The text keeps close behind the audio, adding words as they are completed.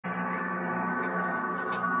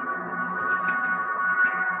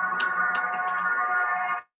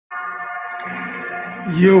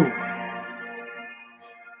You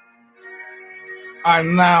are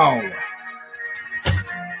now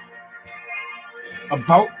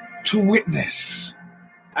about to witness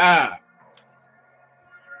the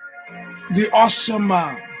awesome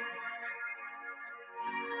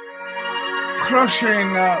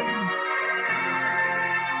crushing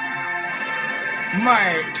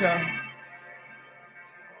might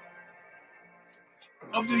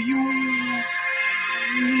of the Eugene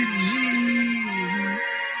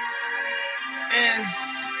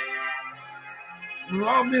S.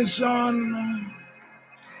 Robinson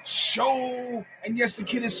show. And yes, the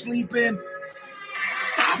kid is sleeping.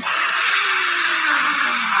 Stomper!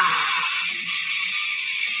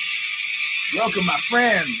 Welcome, my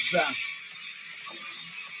friends,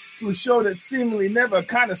 to a show that seemingly never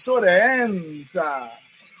kind of sort of ends.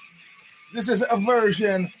 This is a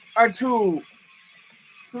version or 2,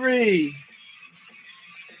 3,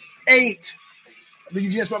 8 of the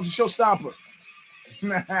Eugene S. Robinson show, Stomper.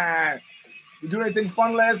 You do anything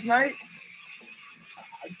fun last night?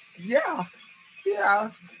 Yeah.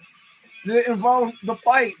 Did it involve the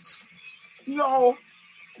fights? No.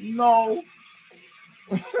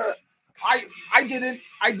 I did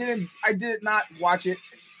not watch it.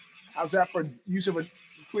 How's that for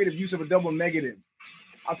creative use of a double negative?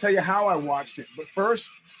 I'll tell you how I watched it. But first,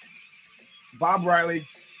 Bob Riley,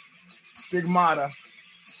 Stigmata,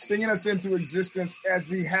 singing us into existence as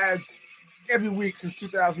he has every week since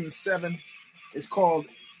 2007. It's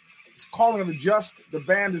Calling of the Just. The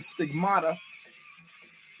band is Stigmata.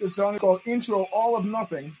 This song is called Intro All of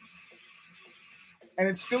Nothing. And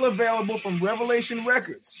it's still available from Revelation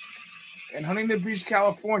Records in Huntington Beach,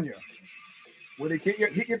 California, where they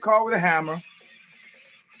hit your car with a hammer,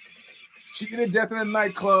 shoot you to death in a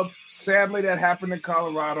nightclub. Sadly, that happened in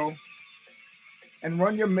Colorado. And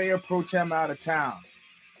run your mayor pro tem out of town.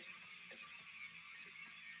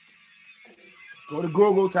 Go to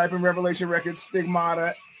Google, type in Revelation Records,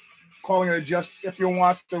 Stigmata, Calling it Just if you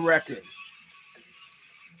want the record.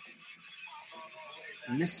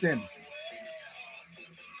 Listen.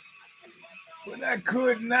 But I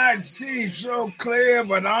could not see so clear,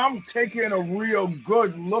 but I'm taking a real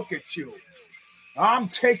good look at you. I'm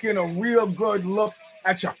taking a real good look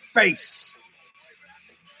at your face.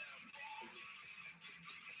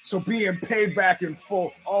 So being paid back in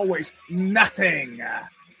full, always nothing.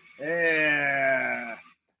 Yeah.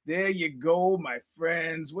 There you go, my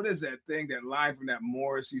friends. What is that thing, that line from that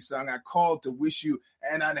Morrissey song? I called to wish you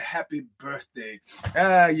an unhappy birthday.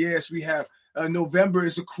 Yes, we have November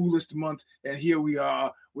is the cruelest month, and here we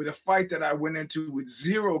are with a fight that I went into with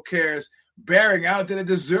zero cares, bearing out that it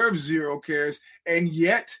deserves zero cares, and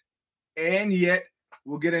yet,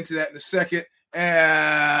 we'll get into that in a second.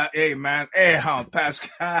 Hey, man. Hey,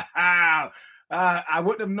 Pascal. I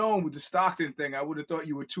wouldn't have known with the Stockton thing. I would have thought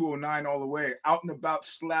you were 209 all the way, out and about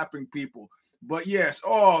slapping people. But yes,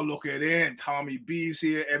 look at it. Tommy B's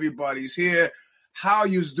here. Everybody's here. How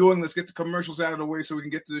you's doing? Let's get the commercials out of the way so we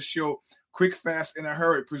can get to the show quick, fast, in a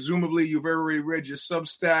hurry. Presumably, you've already read your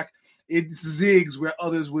Substack. It zigs where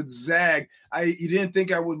others would zag. You didn't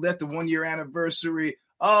think I would let the 1-year anniversary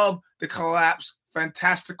of the collapse,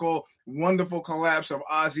 fantastical, wonderful collapse of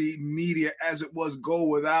Aussie media as it was go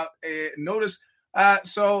without a notice.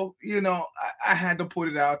 So, I had to put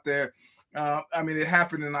it out there. It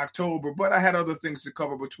happened in October, but I had other things to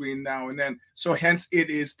cover between now and then. So hence it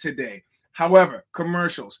is today. However,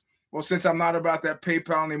 commercials. Well, since I'm not about that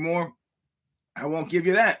PayPal anymore, I won't give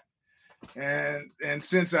you that. And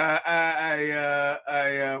since I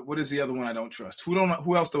what is the other one I don't trust?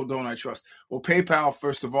 Who else don't I trust? Well, PayPal,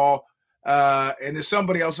 first of all. And there's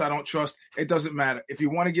somebody else I don't trust. It doesn't matter. If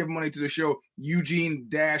you want to give money to the show,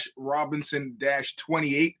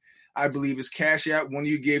 Eugene-Robinson-28, I believe is Cash App. One of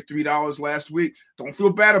you gave $3 last week. Don't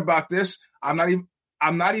feel bad about this. I'm not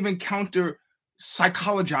even counter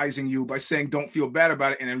psychologizing you by saying don't feel bad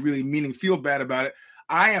about it and then really meaning feel bad about it.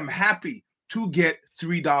 I am happy to get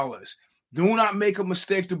 $3. Do not make a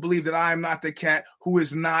mistake to believe that I am not the cat who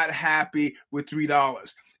is not happy with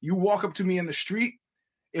 $3. You walk up to me in the street.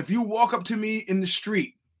 If you walk up to me in the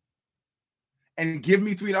street and give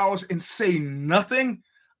me $3 and say nothing,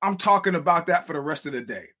 I'm talking about that for the rest of the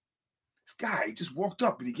day. This guy, he just walked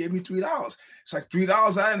up and he gave me $3. It's like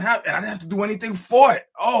 $3 I didn't have, and I didn't have to do anything for it.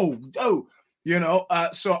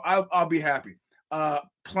 So I'll be happy.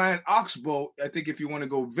 Planet Oxbow, I think if you want to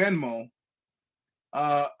go Venmo,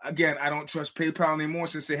 again, I don't trust PayPal anymore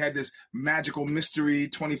since they had this magical mystery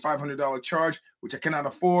 $2,500 charge, which I cannot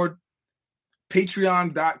afford.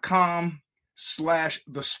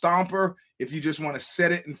 Patreon.com/the Stomper if you just want to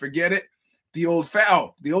set it and forget it. The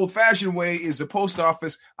old-fashioned way is the post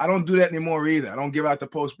office. I don't do that anymore either. I don't give out the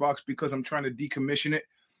post box because I'm trying to decommission it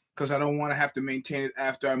because I don't want to have to maintain it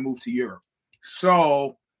after I move to Europe.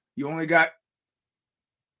 So you only got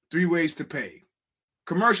 3 ways to pay.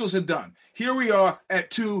 Commercials are done. Here we are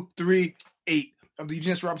at 238 of the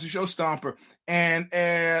Eugene Robinson Show, Stomper. And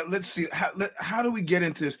let's see, how do we get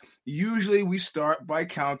into this? Usually we start by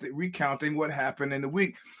recounting what happened in the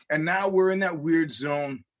week. And now we're in that weird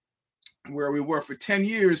zone where we were for 10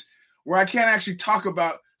 years, where I can't actually talk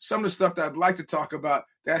about some of the stuff that I'd like to talk about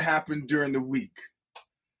that happened during the week.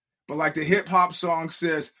 But like the hip hop song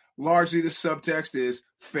says, largely the subtext is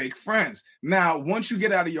fake friends. Now, once you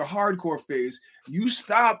get out of your hardcore phase, you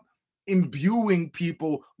stop imbuing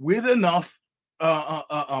people with enough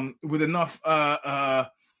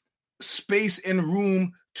space and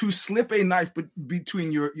room to slip a knife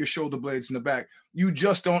between your shoulder blades in the back. You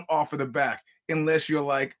just don't offer the back. Unless you're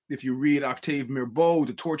like, if you read Octave Mirbeau,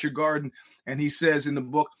 The Torture Garden, and he says in the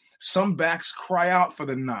book, some backs cry out for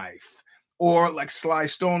the knife. Or like Sly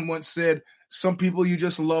Stone once said, some people you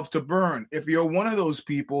just love to burn. If you're one of those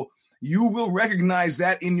people, you will recognize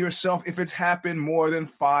that in yourself if it's happened more than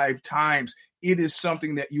 5 times. It is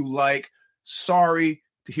something that you like. Sorry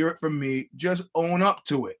to hear it from me. Just own up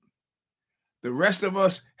to it. The rest of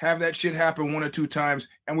us have that shit happen 1 or 2 times,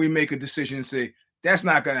 and we make a decision and say, that's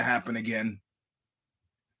not going to happen again.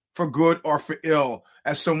 For good or for ill.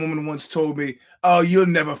 As some woman once told me, oh, you'll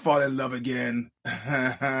never fall in love again.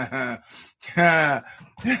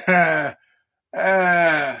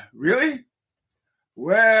 Really?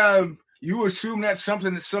 Well, you assume that's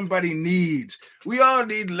something that somebody needs. We all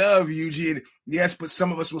need love, Eugene. Yes, but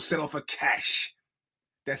some of us will settle for cash.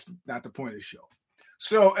 That's not the point of the show.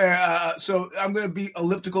 So I'm going to be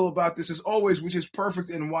elliptical about this as always, which is perfect,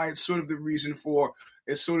 and why it's sort of the reason for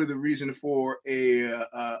the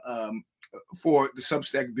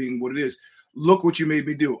Substack being what it is. Look what you made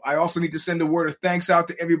me do. I also need to send a word of thanks out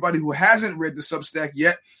to everybody who hasn't read the Substack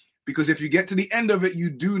yet, because if you get to the end of it, you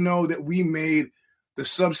do know that we made the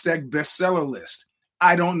Substack bestseller list.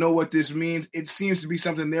 I don't know what this means. It seems to be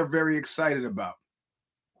something they're very excited about.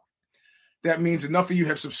 That means enough of you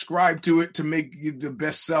have subscribed to it to make you the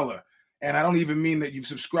bestseller. And I don't even mean that you've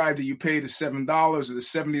subscribed that you pay the $7 or the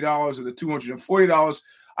 $70 or the $240.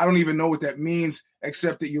 I don't even know what that means,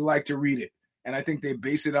 except that you like to read it. And I think they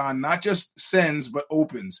base it on not just sends, but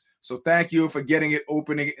opens. So thank you for getting it,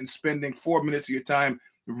 opening it, and spending 4 minutes of your time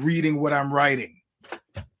reading what I'm writing.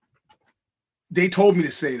 They told me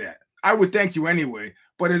to say that. I would thank you anyway,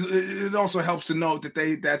 but it also helps to note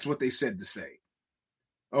that that's what they said to say.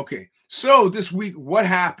 Okay, so this week, what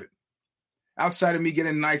happened? Outside of me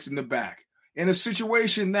getting knifed in the back, in a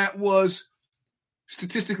situation that was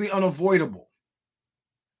statistically unavoidable,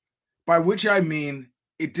 by which I mean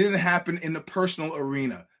it didn't happen in the personal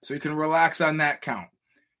arena, so you can relax on that count.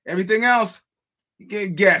 Everything else, you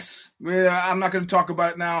can guess. I'm not going to talk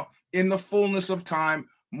about it now. In the fullness of time,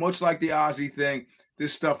 much like the Ozzy thing,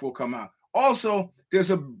 this stuff will come out. Also, there's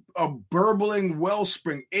a burbling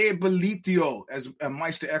wellspring, ebulitio, as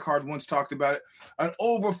Meister Eckhart once talked about it, an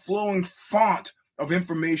overflowing font of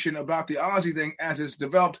information about the Ozzy thing as it's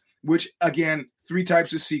developed, which, again, 3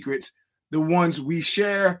 types of secrets. The ones we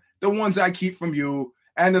share, the ones I keep from you,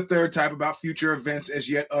 and the 3rd type about future events as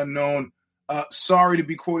yet unknown. Sorry to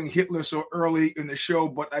be quoting Hitler so early in the show,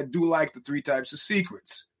 but I do like the 3 types of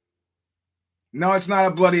secrets. No, it's not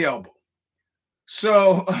a bloody elbow.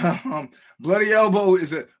 So, bloody elbow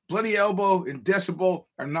and decibel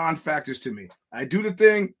are non-factors to me. I do the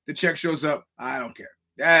thing, the check shows up, I don't care.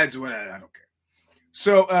 That's what I don't care.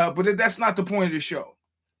 So, but that's not the point of the show.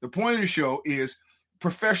 The point of the show is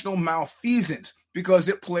professional malfeasance, because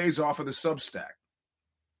it plays off of the Substack.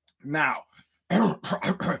 Now,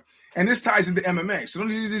 and this ties into MMA, so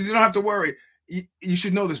you don't have to worry. You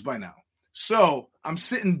should know this by now. So, I'm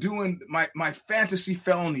sitting doing my fantasy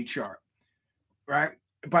felony chart. Right?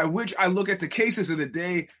 By which I look at the cases of the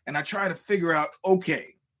day and I try to figure out,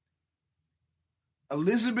 okay,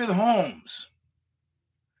 Elizabeth Holmes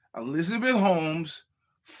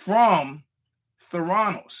from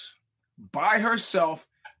Theranos by herself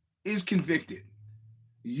is convicted.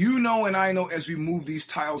 You know, and I know, as we move these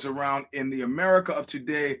tiles around in the America of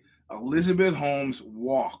today, Elizabeth Holmes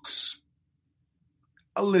walks.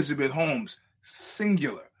 Elizabeth Holmes,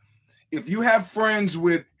 singular. If you have friends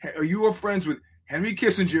with, or you are friends with Henry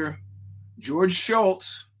Kissinger, George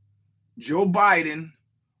Shultz, Joe Biden,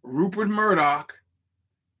 Rupert Murdoch,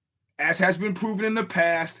 as has been proven in the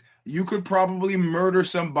past, you could probably murder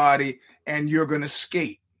somebody and you're going to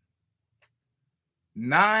skate.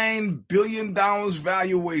 $9 billion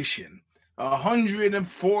valuation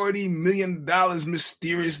 $140 million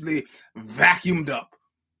mysteriously vacuumed up.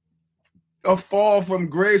 A fall from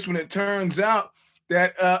grace when it turns out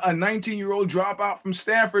that a 19-year-old dropout from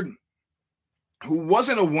Stanford who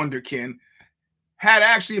wasn't a wonderkin had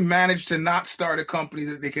actually managed to not start a company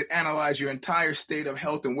that they could analyze your entire state of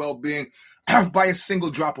health and well-being by a single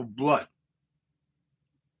drop of blood.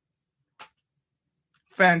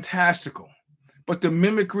 Fantastical. But the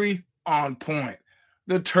mimicry on point.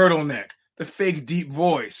 The turtleneck, the fake deep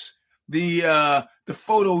voice, the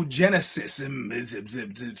photogenesis,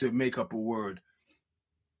 to make up a word.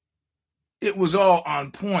 It was all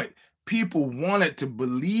on point. People wanted to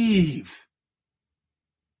believe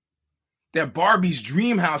that Barbie's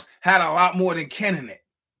dream house had a lot more than Ken in it.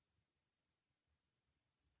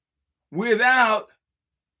 Without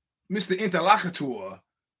Mr. Interlocutor,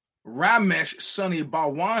 Ramesh Sunny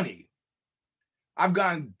Balwani, I've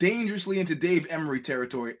gotten dangerously into Dave Emery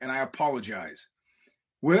territory, and I apologize.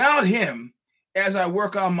 Without him, as I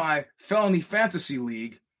work on my Felony Fantasy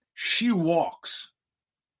League, she walks.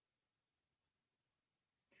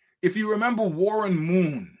 If you remember Warren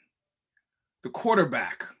Moon, the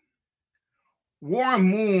quarterback, Warren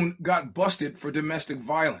Moon got busted for domestic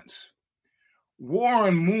violence.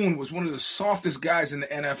 Warren Moon was one of the softest guys in the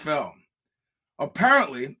NFL.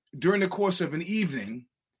 Apparently, during the course of an evening,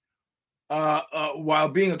 while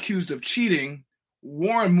being accused of cheating,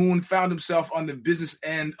 Warren Moon found himself on the business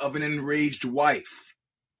end of an enraged wife.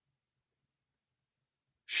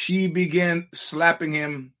 She began slapping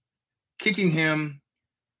him, kicking him.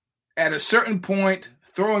 At a certain point,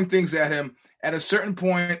 throwing things at him. At a certain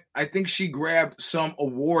point, I think she grabbed some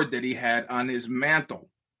award that he had on his mantle.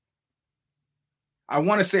 I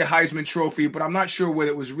want to say a Heisman Trophy, but I'm not sure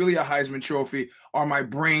whether it was really a Heisman Trophy or my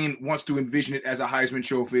brain wants to envision it as a Heisman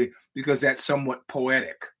Trophy because that's somewhat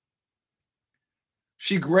poetic.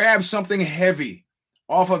 She grabbed something heavy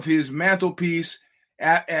off of his mantelpiece,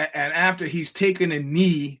 and after he's taken a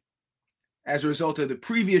knee as a result of the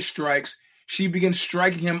previous strikes, she begins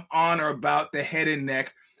striking him on or about the head and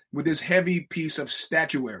neck with this heavy piece of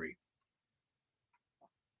statuary.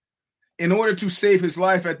 In order to save his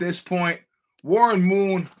life at this point, Warren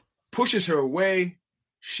Moon pushes her away.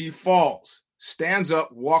 She falls, stands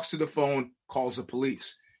up, walks to the phone, calls the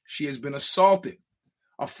police. She has been assaulted.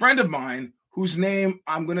 A friend of mine, whose name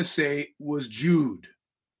I'm going to say was Jude.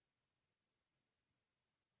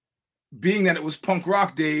 Being that it was punk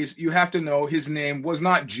rock days, you have to know his name was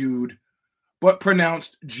not Jude, but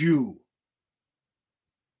pronounced Jew.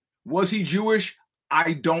 Was he Jewish?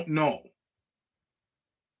 I don't know.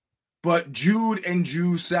 But Jude and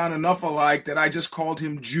Jew sound enough alike that I just called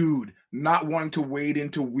him Jude, not wanting to wade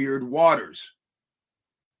into weird waters.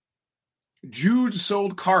 Jude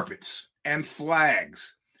sold carpets and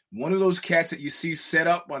flags. One of those cats that you see set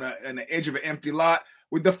up on the edge of an empty lot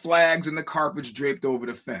with the flags and the carpets draped over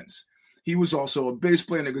the fence. He was also a bass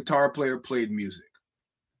player and a guitar player, played music.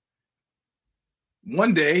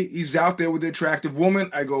 One day, he's out there with the attractive woman.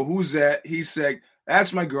 I go, who's that? He said,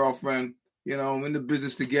 that's my girlfriend. You know, in the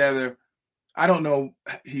business together. I don't know.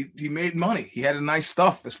 He made money. He had a nice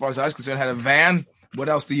stuff. As far as I was concerned, had a van. What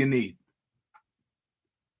else do you need?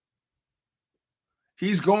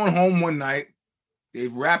 He's going home one night.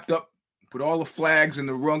 They've wrapped up, put all the flags and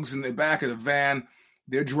the rugs in the back of the van.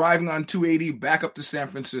 They're driving on 280 back up to San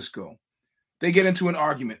Francisco. They get into an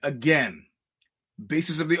argument again.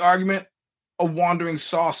 Basis of the argument, a wandering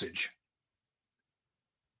sausage.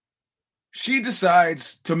 She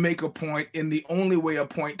decides to make a point in the only way a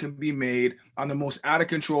point can be made on the most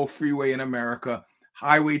out-of-control freeway in America,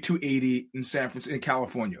 Highway 280 in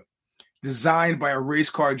California. Designed by a race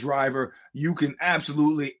car driver, you can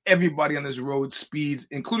absolutely, everybody on this road speeds,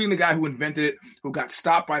 including the guy who invented it, who got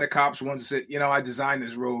stopped by the cops once and said, you know, I designed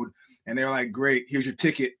this road. And they're like, great, here's your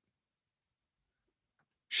ticket.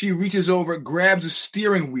 She reaches over, grabs a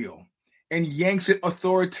steering wheel, and yanks it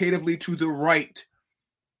authoritatively to the right.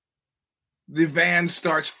 The van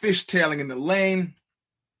starts fishtailing in the lane.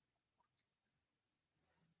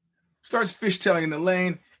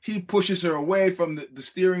 He pushes her away from the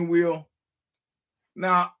steering wheel.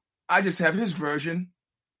 Now, I just have his version.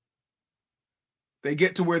 They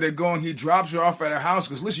get to where they're going. He drops her off at her house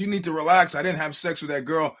because, listen, you need to relax. I didn't have sex with that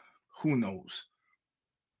girl. Who knows?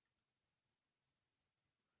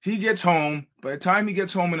 He gets home. By the time he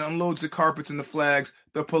gets home and unloads the carpets and the flags,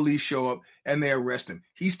 the police show up and they arrest him.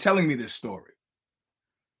 He's telling me this story.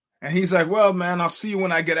 And he's like, well, man, I'll see you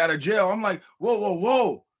when I get out of jail. I'm like,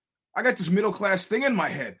 whoa. I got this middle-class thing in my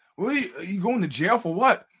head. Well, you going to jail for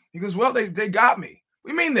what? He goes, well, they got me. What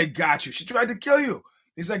do you mean they got you? She tried to kill you.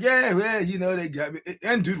 He's like, yeah, you know, they got me.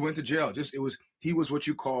 And dude went to jail. He was what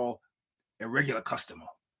you call a regular customer.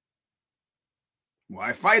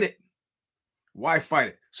 Why fight it? Why fight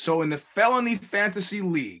it? So in the Felony Fantasy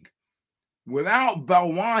League, without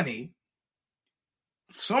Balwani,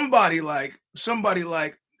 somebody like,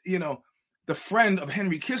 the friend of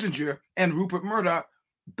Henry Kissinger and Rupert Murdoch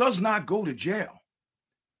does not go to jail.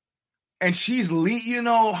 And she's,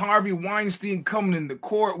 Harvey Weinstein coming in the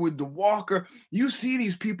court with the walker. You see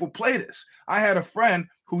these people play this. I had a friend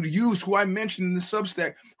who I mentioned in the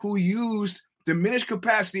Substack, who used diminished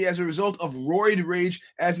capacity as a result of roid rage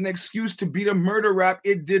as an excuse to beat a murder rap.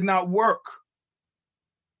 It did not work.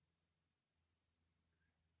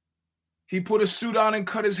 He put a suit on and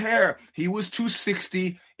cut his hair. He was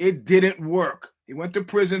 260. It didn't work. He went to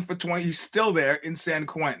prison for 20. He's still there in San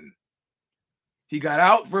Quentin. He got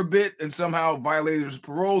out for a bit and somehow violated his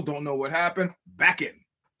parole. Don't know what happened. Back in.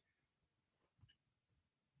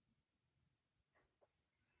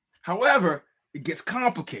 However, it gets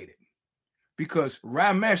complicated because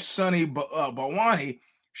Ramesh Sunny Balwani,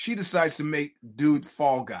 she decides to make dude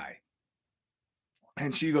fall guy.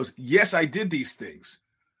 And she goes, yes, I did these things,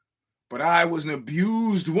 but I was an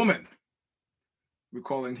abused woman. We're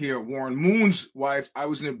calling here Warren Moon's wife. I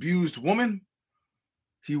was an abused woman.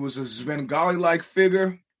 He was a Svengali-like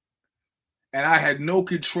figure, and I had no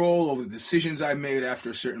control over the decisions I made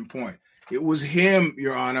after a certain point. It was him,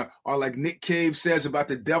 Your Honor, or like Nick Cave says about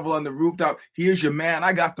the devil on the rooftop, here's your man,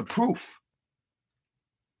 I got the proof.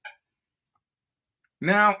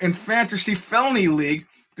 Now, in Fantasy Felony League,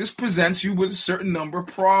 this presents you with a certain number of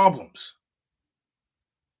problems.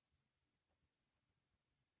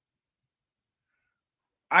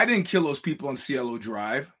 I didn't kill those people on Cielo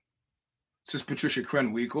Drive, says Patricia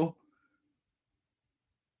Krenwinkel.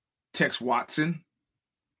 Tex Watson.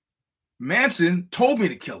 Manson told me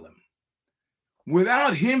to kill him.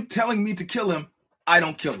 Without him telling me to kill him, I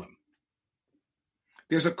don't kill him.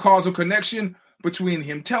 There's a causal connection between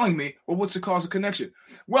him telling me, well, what's the causal connection?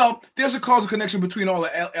 Well, there's a causal connection between all the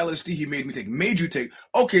LSD he made you take.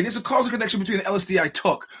 Okay, there's a causal connection between the LSD I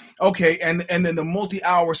took. Okay, and then the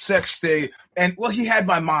multi-hour sex stay. And, well, he had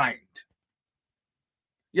my mind.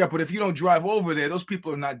 Yeah, but if you don't drive over there, those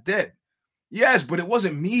people are not dead. Yes, but it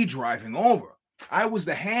wasn't me driving over. I was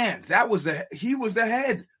the hands. He was the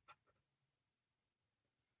head.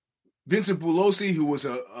 Vincent Bugliosi, who was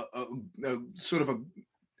a sort of a,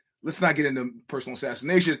 let's not get into personal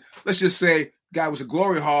assassination. Let's just say guy was a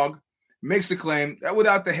glory hog, makes the claim that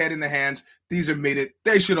without the head and the hands, these are mated.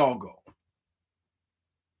 They should all go.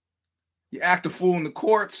 You act a fool in the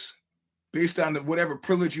courts based on whatever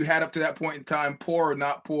privilege you had up to that point in time, poor or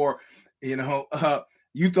not poor.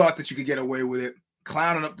 You thought that you could get away with it,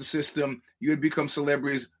 clowning up the system. You had become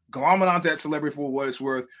celebrities, glomming onto that celebrity for what it's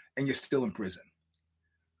worth, and you're still in prison.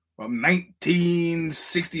 From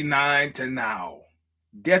 1969 to now.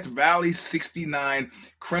 Death Valley 69.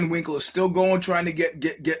 Krenwinkel is still going, trying to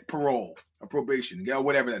get parole or probation,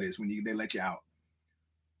 whatever that is when they let you out.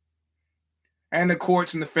 And the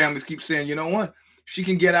courts and the families keep saying, you know what? She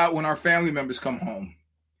can get out when our family members come home,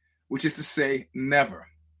 which is to say, never.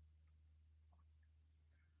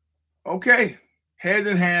 Okay, hand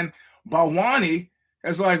in hand, Balwani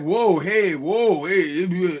is like, hey.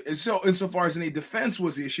 And so insofar as any defense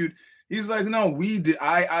was issued, he's like, no, we did.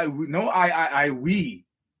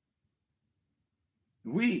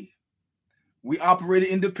 We operated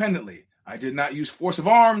independently. I did not use force of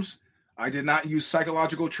arms. I did not use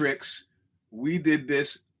psychological tricks. We did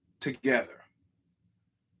this together.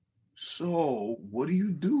 So what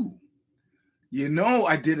do?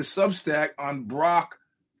 I did a Substack on Brock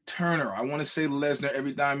Turner. I want to say Lesnar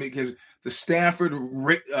every time because the Stanford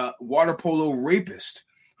water polo rapist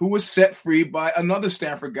who was set free by another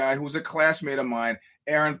Stanford guy who was a classmate of mine,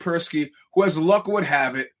 Aaron Persky, who, as luck would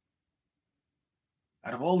have it,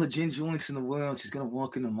 out of all the gin joints in the world, she's going to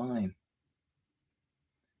walk into mine.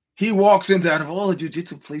 He walks into, out of all the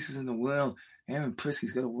jiu-jitsu places in the world, Aaron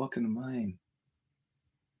Persky's going to walk into mine.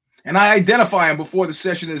 And I identify him before the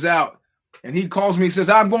session is out. And he calls me and says,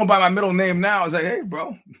 I'm going by my middle name now. I was like, hey,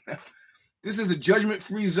 bro, this is a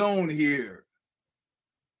judgment-free zone here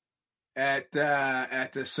at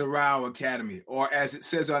the Sorrow Academy, or as it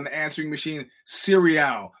says on the answering machine,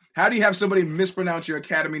 Serial. How do you have somebody mispronounce your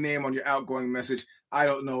academy name on your outgoing message? I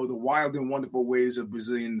don't know. The wild and wonderful ways of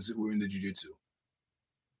Brazilians who are in the jiu-jitsu.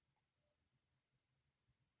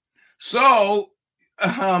 So,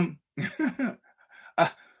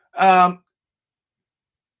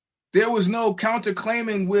 there was no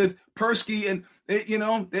counterclaiming with Persky, and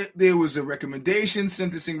there was a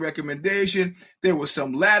sentencing recommendation. There was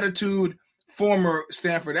some latitude. Former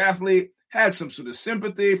Stanford athlete had some sort of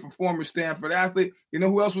sympathy for former Stanford athlete. You know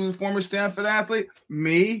who else was a former Stanford athlete?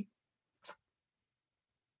 Me.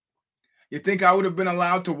 You think I would have been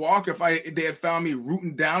allowed to walk if they had found me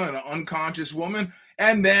rooting down an unconscious woman?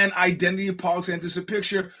 And then identity politics enters the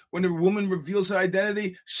picture when the woman reveals her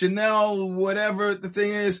identity, Chanel, whatever the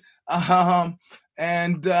thing is,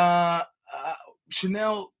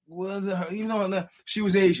 Chanel was she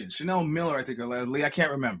was Asian. Chanel Miller, I think, or Lee. I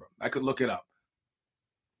can't remember. I could look it up.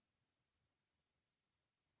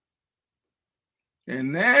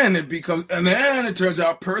 And then it turns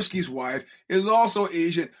out Persky's wife is also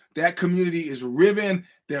Asian. That community is riven.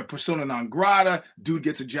 They're persona non grata. Dude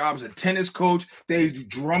gets a job as a tennis coach. They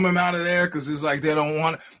drum him out of there because it's like they don't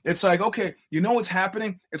want it. It's like, okay, you know what's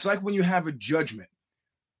happening? It's like when you have a judgment.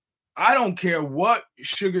 I don't care what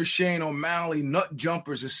Sugar Shane O'Malley nut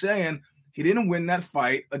jumpers are saying. He didn't win that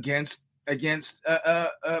fight against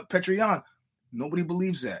Petrian. Nobody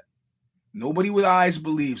believes that. Nobody with eyes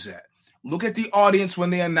believes that. Look at the audience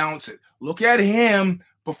when they announce it. Look at him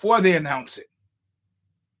before they announce it.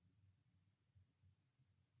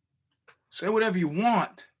 Say whatever you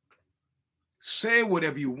want. Say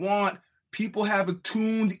whatever you want. People have a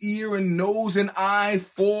tuned ear and nose and eye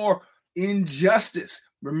for injustice.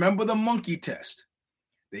 Remember the monkey test.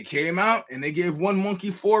 They came out and they gave one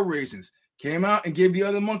monkey 4 raisins. Came out and gave the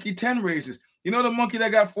other monkey 10 raisins. You know, the monkey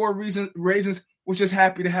that got 4 raisins was just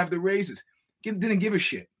happy to have the raisins. Didn't give a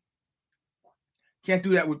shit. Can't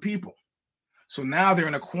do that with people. So now they're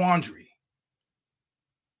in a quandary.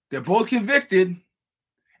 They're both convicted,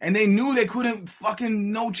 and they knew they couldn't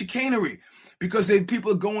fucking no chicanery because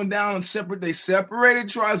people are going down on they separated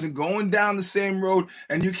trials and going down the same road,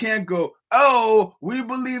 and you can't go, oh, we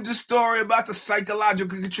believe the story about the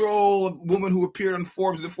psychological control of a woman who appeared on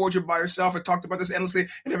Forbes and Fortune by herself and talked about this endlessly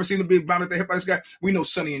and never seemed to be bound at the hip by this guy. We know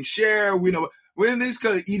Sonny and Cher. We know this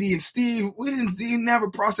guy, Edie and Steve. We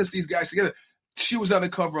never processed these guys together. She was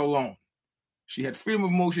undercover alone. She had freedom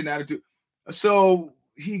of motion attitude. So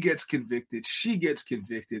he gets convicted. She gets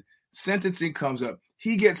convicted. Sentencing comes up.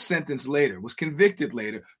 He gets sentenced later, was convicted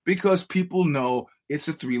later, because people know it's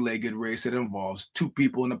a 3-legged race that involves 2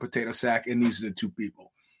 people in a potato sack, and these are the 2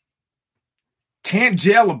 people. Can't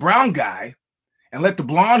jail a brown guy and let the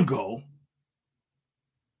blonde go.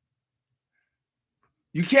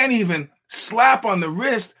 You can't even slap on the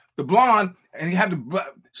wrist the blonde, and you have to.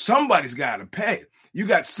 Somebody's got to pay. You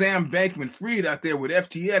got Sam Bankman-Fried out there with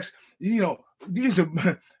FTX. You know, these are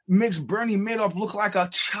makes Bernie Madoff look like a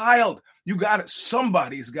child. You got it.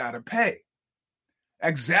 Somebody's got to pay.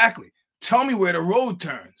 Exactly. Tell me where the road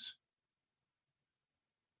turns.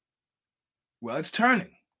 Well, it's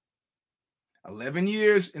turning. 11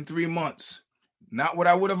 years and 3 months. Not what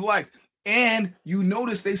I would have liked. And you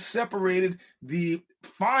notice they separated the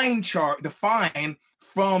fine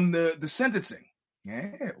from the sentencing.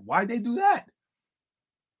 Yeah, why'd they do that?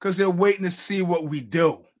 Because they're waiting to see what we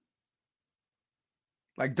do.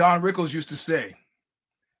 Like Don Rickles used to say,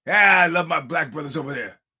 I love my black brothers over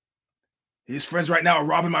there. His friends right now are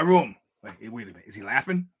robbing my room. Like, hey, wait a minute, is he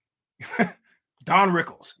laughing? Don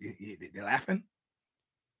Rickles, they're laughing?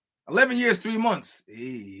 11 years, 3 months.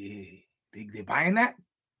 Hey, they buying that?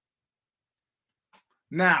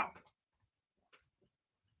 Now,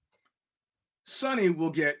 Sonny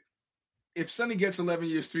will get, if Sonny gets 11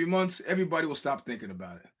 years, 3 months, everybody will stop thinking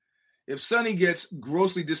about it. If Sonny gets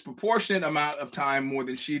grossly disproportionate amount of time more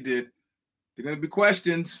than she did, there are going to be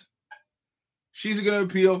questions. She's going to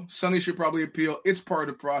appeal. Sonny should probably appeal. It's part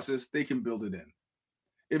of the process. They can build it in.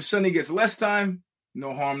 If Sonny gets less time,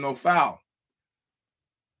 no harm, no foul.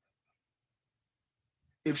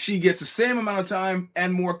 If she gets the same amount of time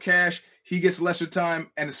and more cash, he gets lesser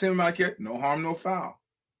time and the same amount of care, no harm, no foul.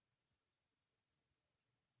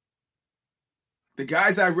 The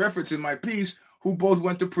guys I referenced in my piece who both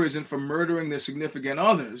went to prison for murdering their significant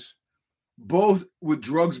others, both with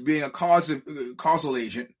drugs being a causal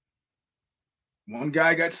agent. One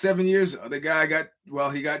guy got 7 years. The other guy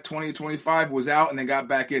he got 20 or 25, was out, and then got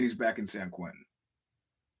back in. He's back in San Quentin.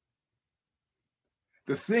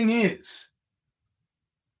 The thing is,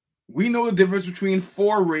 we know the difference between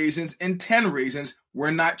 4 raisins and 10 raisins. We're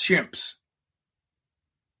not chimps.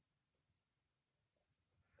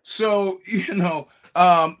 So,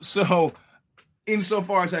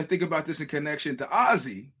 insofar as I think about this in connection to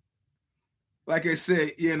Ozzy, like I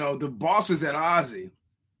said, the bosses at Ozzy,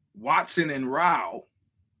 Watson and Rao,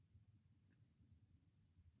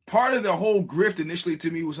 part of the whole grift initially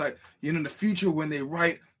to me was like, in the future when they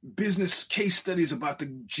write business case studies about the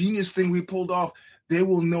genius thing we pulled off, they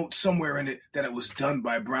will note somewhere in it that it was done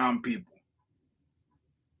by brown people.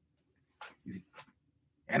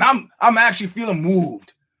 And I'm actually feeling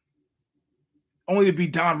moved. Only to be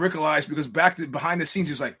Don Rickleized, because behind the scenes,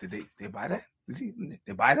 he was like, did they buy that? Did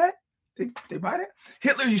they buy that? They buy that?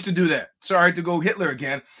 Hitler used to do that. Sorry to go Hitler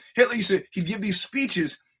again. Hitler he'd give these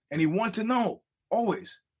speeches and he wanted to know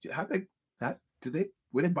always,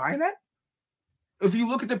 were they buying that? If you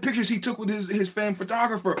look at the pictures he took with his famed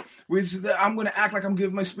photographer, where he said, I'm going to act like I'm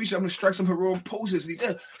giving my speech, I'm going to strike some heroic poses. He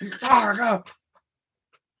did.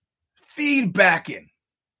 Feedbacking.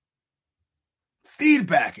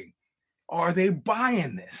 Are they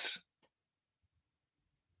buying this?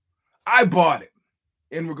 I bought it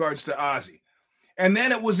in regards to Ozzy. And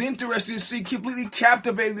then it was interesting to see, completely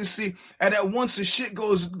captivating to see, and at once the shit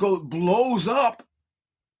blows up,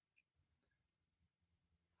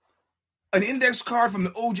 an index card from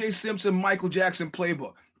the O.J. Simpson, Michael Jackson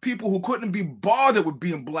playbook. People who couldn't be bothered with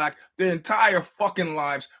being black their entire fucking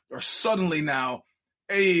lives are suddenly now,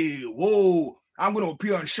 hey, whoa, I'm going to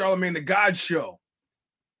appear on Charlemagne the God show.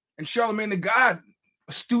 And Charlemagne the God,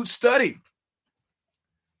 astute study.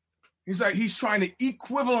 He's trying to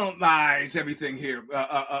equivalentize everything here,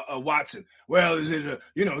 Watson. Well, is it,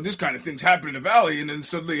 this kind of things happen in the valley, and then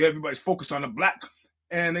suddenly everybody's focused on the black.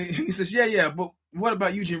 And he says, yeah, but what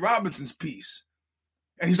about Eugene Robinson's piece?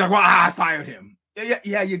 And he's like, well, I fired him.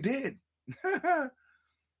 Yeah, you did.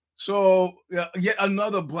 So yet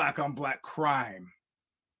another black on black crime.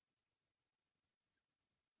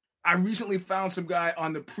 I recently found some guy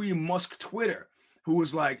on the pre-Musk Twitter who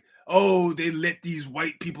was like, oh, they let these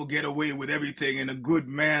white people get away with everything, and a good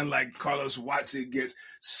man like Carlos Watson gets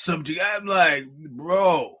subject. I'm like,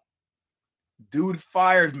 bro, dude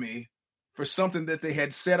fired me for something that they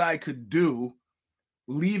had said I could do,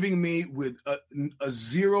 leaving me with a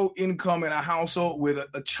zero income in a household with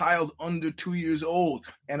a child under 2 years old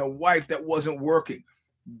and a wife that wasn't working.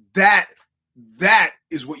 That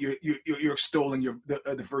is what you're extolling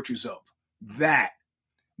the virtues of. That.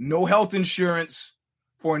 No health insurance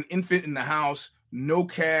for an infant in the house, no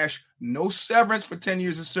cash, no severance for 10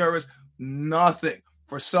 years of service, nothing.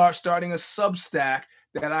 For starting a Substack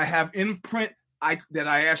that I have in print, that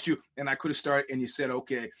I asked you, and I could have started, and you said,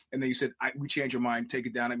 okay. And then you said, we change your mind, take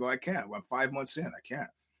it down. I go, I can't. Well, I'm 5 months in. I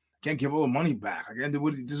can't give all the money back.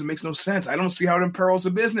 It doesn't make no sense. I don't see how it imperils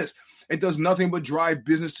a business. It does nothing but drive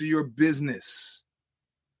business to your business.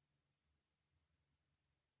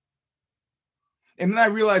 And then I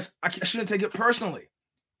realized I shouldn't take it personally.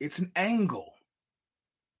 It's an angle.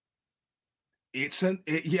 It's an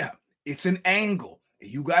angle.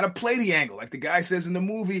 You got to play the angle. Like the guy says in that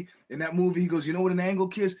movie, he goes, you know what an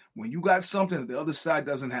angle is? When you got something that the other side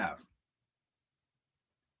doesn't have.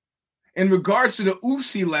 In regards to the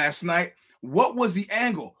oopsie last night, what was the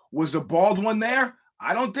angle? Was the bald one there?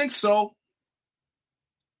 I don't think so.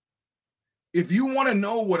 If you want to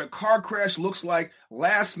know what a car crash looks like,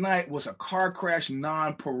 last night was a car crash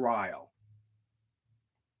non-pariah.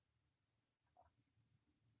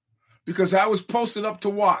 Because I was posted up to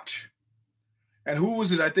watch. And who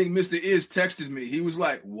was it? I think Mr. Iz texted me. He was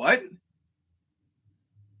like, what?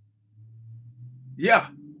 Yeah,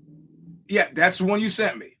 that's the one you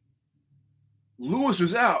sent me. Lewis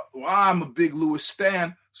was out. Well, I'm a big Lewis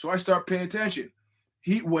stan, so I start paying attention.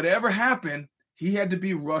 Whatever happened, he had to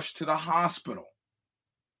be rushed to the hospital.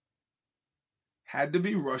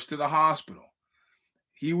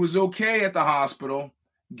 He was okay at the hospital,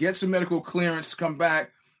 get some medical clearance, come back,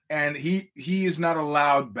 and he is not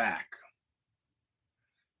allowed back.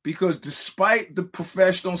 Because despite the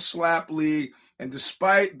professional slap league and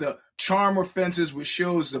despite the charm offenses, which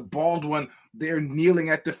shows the bald one, they're kneeling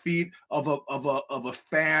at the feet of a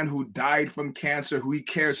fan who died from cancer, who he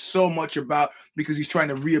cares so much about because he's trying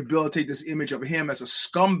to rehabilitate this image of him as a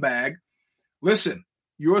scumbag. Listen,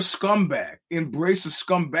 you're a scumbag. Embrace the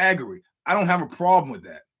scumbaggery. I don't have a problem with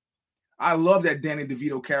that. I love that Danny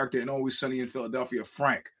DeVito character in Always Sunny in Philadelphia,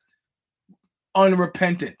 Frank.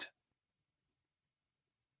 Unrepentant.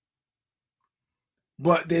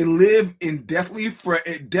 But they live in deathly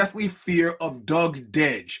fear of Doug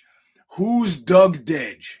Dedge. Who's Doug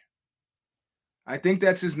Dedge? I think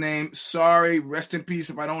that's his name. Sorry, rest in peace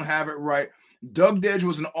if I don't have it right. Doug Dedge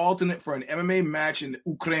was an alternate for an MMA match in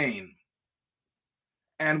Ukraine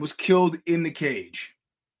and was killed in the cage.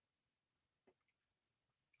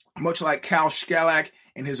 Much like Cal Schalak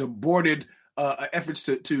and his aborted efforts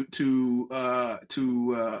to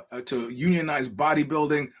unionize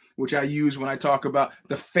bodybuilding, which I use when I talk about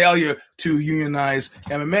the failure to unionize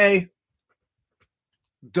MMA.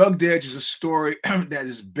 Doug Dedge is a story that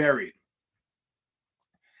is buried.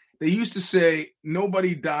 They used to say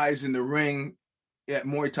nobody dies in the ring at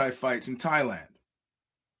Muay Thai fights in Thailand.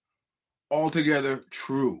 Altogether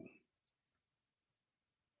true.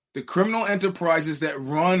 The criminal enterprises that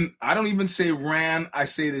run, I don't even say ran, I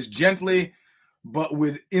say this gently, but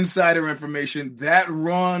with insider information, that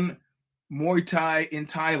run Muay Thai in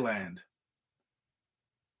Thailand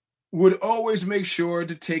would always make sure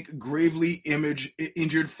to take gravely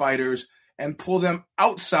injured fighters and pull them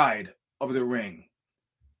outside of the ring,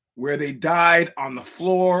 where they died on the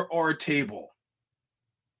floor or a table.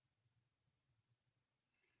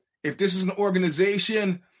 If this was an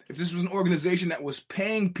organization that was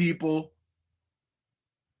paying people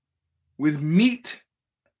with meat,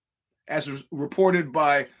 as was reported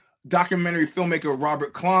by documentary filmmaker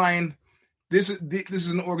Robert Klein, this is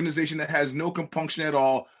an organization that has no compunction at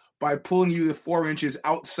all by pulling you the 4 inches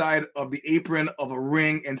outside of the apron of a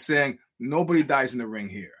ring and saying, nobody dies in the ring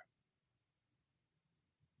here.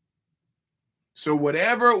 So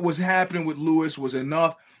whatever was happening with Lewis was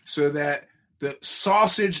enough so that the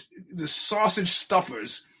sausage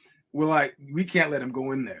stuffers were like, we can't let him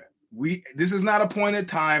go in there. This is not a point in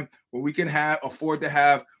time where we can afford to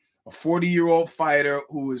have a 40-year-old fighter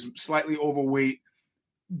who is slightly overweight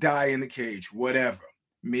die in the cage, whatever.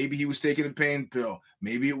 Maybe he was taking a pain pill.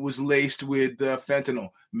 Maybe it was laced with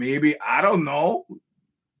fentanyl. Maybe, I don't know.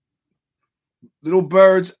 Little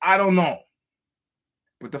birds, I don't know.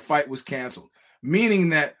 But the fight was canceled. Meaning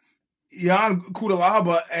that Jan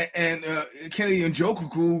Kudalaba and Kennedy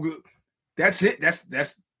Njoku, that's it.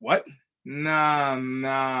 That's what? Nah,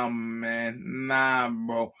 man. Nah,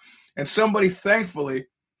 bro. And somebody thankfully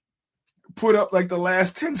put up like the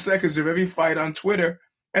last 10 seconds of every fight on Twitter,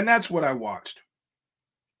 and that's what I watched.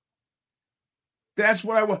 That's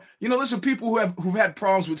what I want. Listen, people who've had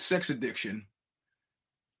problems with sex addiction,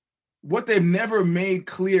 what they've never made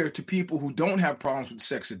clear to people who don't have problems with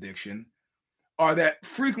sex addiction are that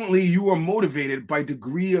frequently you are motivated by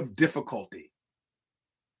degree of difficulty.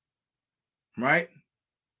 Right?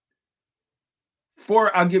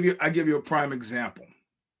 I'll give you a prime example.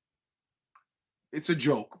 It's a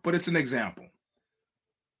joke, but it's an example.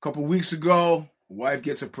 A couple weeks ago, wife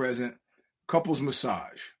gets a present, couples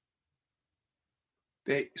massage.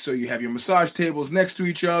 So you have your massage tables next to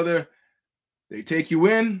each other. They take you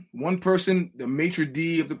in. One person, the maitre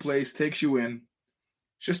d' of the place, takes you in.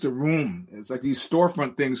 It's just a room. It's like these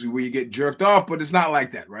storefront things where you get jerked off, but it's not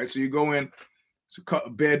like that, right? So you go in. It's a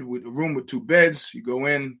room with 2 beds. You go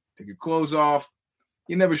in, take your clothes off.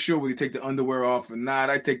 You're never sure whether you take the underwear off or not.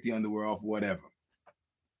 I take the underwear off, whatever.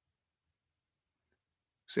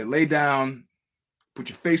 Say, lay down, put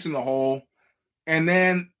your face in the hole, and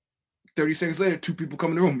then 30 seconds later, 2 people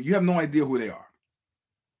come in the room. You have no idea who they are.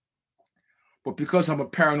 But because I'm a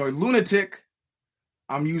paranoid lunatic,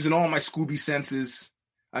 I'm using all my Scooby senses.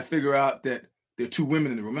 I figure out that there are 2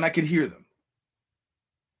 women in the room, and I can hear them.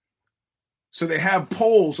 So they have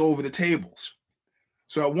poles over the tables.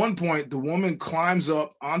 So at one point, the woman climbs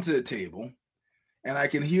up onto the table, and I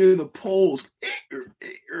can hear the poles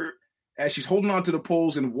as she's holding onto the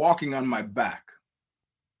poles and walking on my back.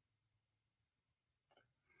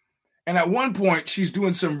 And at one point, she's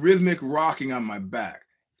doing some rhythmic rocking on my back.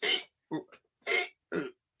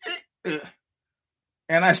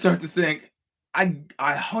 And I start to think, I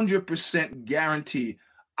 100% guarantee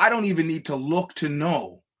I don't even need to look to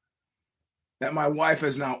know that my wife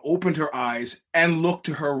has now opened her eyes and looked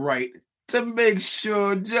to her right to make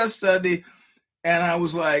sure and I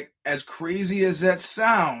was like, as crazy as that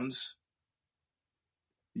sounds,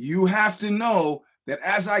 you have to know that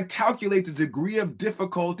as I calculate the degree of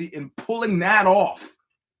difficulty in pulling that off,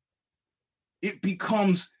 it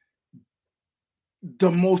becomes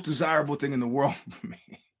the most desirable thing in the world for me.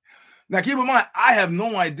 Now, keep in mind, I have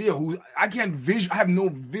no idea I have no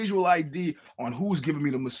visual ID on who's giving me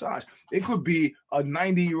the massage. It could be a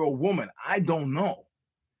 90-year-old woman. I don't know.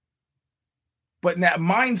 But in that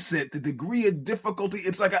mindset, the degree of difficulty,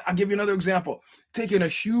 it's like, I'll give you another example. Taking a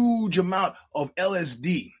huge amount of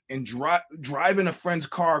LSD and driving a friend's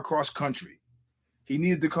car across country. He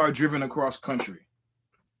needed the car driven across country.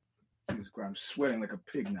 I'm sweating like a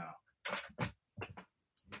pig now.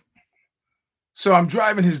 So I'm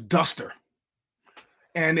driving his Duster,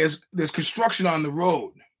 and there's construction on the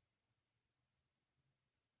road.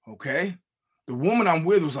 Okay? The woman I'm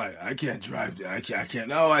with was like, I can't drive there. I can't.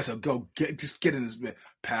 No, I said, just get in this bed.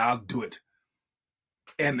 Pal, do it.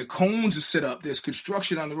 And the cones are set up. There's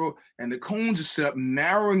construction on the road, and the cones are set up,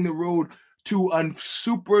 narrowing the road to a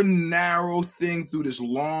super narrow thing through this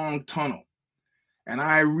long tunnel. And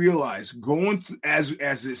I realized going as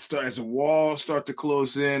the walls start to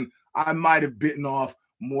close in, I might have bitten off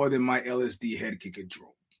more than my LSD head could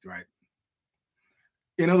control, right?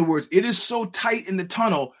 In other words, it is so tight in the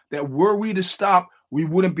tunnel that were we to stop, we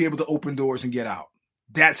wouldn't be able to open doors and get out.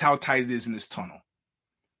 That's how tight it is in this tunnel,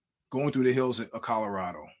 going through the hills of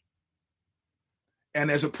Colorado. And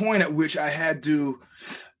there's a point at which I had to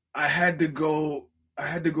I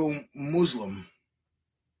had to go Muslim,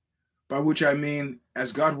 by which I mean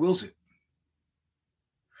as God wills it.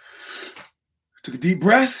 Took a deep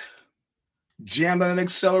breath, jammed on an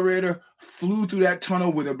accelerator, flew through that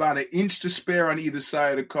tunnel with about an inch to spare on either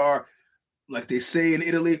side of the car. Like they say in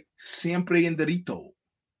Italy, sempre in diritto.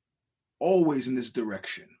 Always in this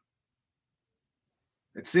direction.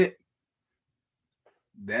 That's it.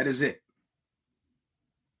 That is it.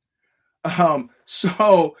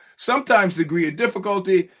 So sometimes the degree of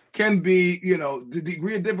difficulty can be, the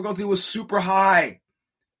degree of difficulty was super high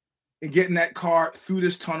in getting that car through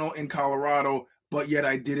this tunnel in Colorado, but yet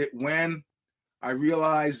I did it when I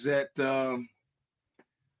realized that,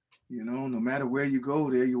 no matter where you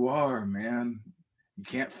go, there you are, man. You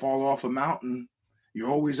can't fall off a mountain. You're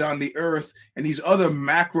always on the earth, and these other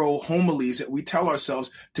macro homilies that we tell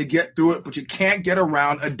ourselves to get through it, but you can't get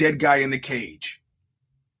around a dead guy in the cage.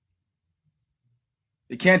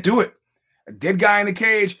 You can't do it. A dead guy in the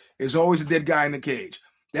cage is always a dead guy in the cage.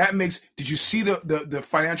 That makes. Did you see the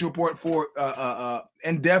financial report for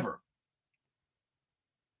Endeavor?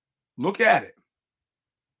 Look at it.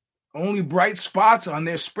 Only bright spots on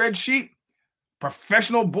their spreadsheet: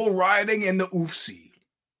 professional bull riding and the UFC.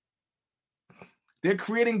 They're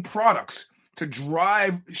creating products to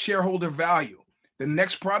drive shareholder value. The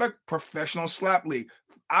next product, professional slap league.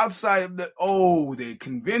 Outside of they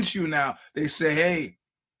convince you now. They say, hey,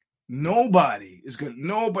 nobody's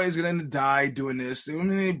gonna die doing this. They don't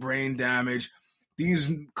need any brain damage.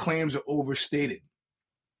 These claims are overstated.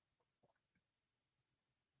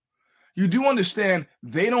 You do understand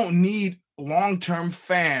they don't need long-term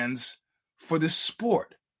fans for this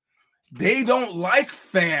sport. They don't like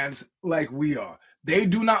fans like we are. They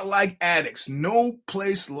do not like addicts. No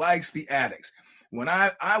place likes the addicts. When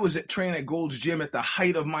I was training at Gold's Gym at the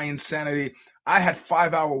height of my insanity, I had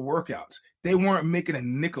 5-hour workouts. They weren't making a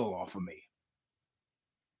nickel off of me.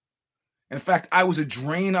 In fact, I was a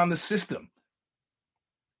drain on the system.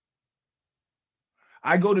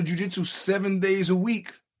 I go to jiu-jitsu 7 days a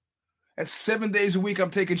week. At 7 days a week,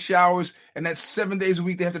 I'm taking showers, and that's 7 days a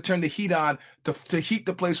week they have to turn the heat on to heat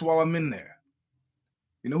the place while I'm in there.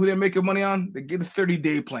 You know who they're making money on? They get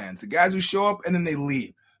 30-day plans. The guys who show up, and then they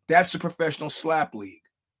leave. That's a professional slap league.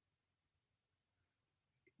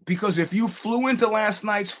 Because if you flew into last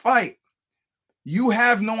night's fight, you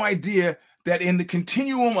have no idea that in the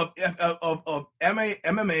continuum of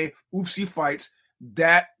MMA, UFC fights,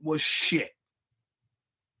 that was shit.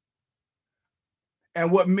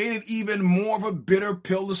 And what made it even more of a bitter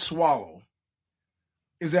pill to swallow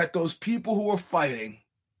is that those people who were fighting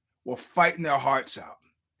their hearts out,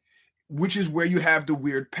 which is where you have the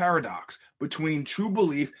weird paradox between true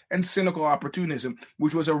belief and cynical opportunism,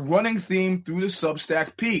 which was a running theme through the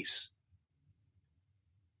Substack piece.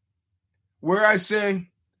 Where I say,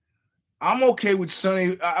 I'm okay with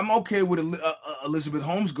Elizabeth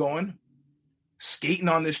Holmes going, skating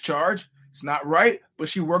on this charge. It's not right, but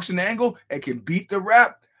she works an angle and can beat the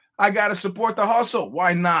rap. I got to support the hustle.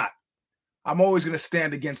 Why not? I'm always going to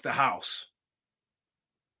stand against the house.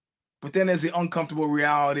 But then there's the uncomfortable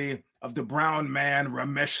reality of the brown man,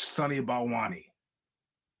 Ramesh Sunny Balwani.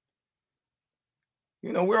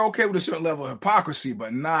 We're okay with a certain level of hypocrisy,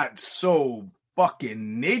 but not so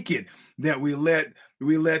fucking naked that we let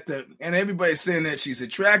and everybody's saying that she's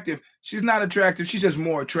attractive. She's not attractive. She's just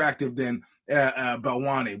more attractive than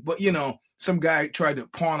Balwani. But, some guy tried to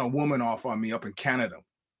pawn a woman off on me up in Canada.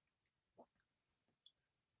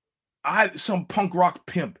 Some punk rock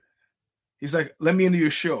pimp. He's like, let me into your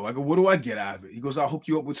show. I go, what do I get out of it? He goes, I'll hook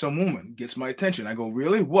you up with some woman. Gets my attention. I go,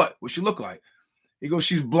 really? What? What's she look like? He goes,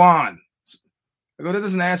 she's blonde. I go, that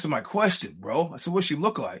doesn't answer my question, bro. I said, what's she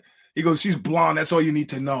look like? He goes, she's blonde. That's all you need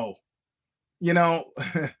to know.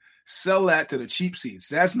 Sell that to the cheap seats.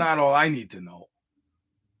 That's not all I need to know.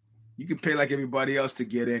 You can pay like everybody else to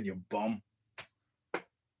get in, you bum.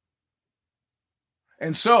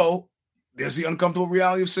 And so there's the uncomfortable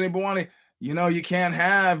reality of Sunny Balwani. You can't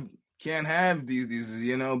have these,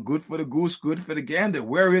 good for the goose, good for the gander.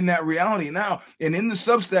 We're in that reality now. And in the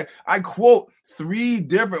Substack, I quote 3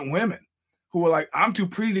 different women who were like, I'm too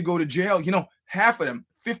pretty to go to jail. Half of them,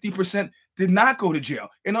 50%, did not go to jail.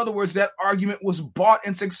 In other words, that argument was bought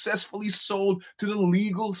and successfully sold to the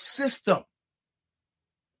legal system.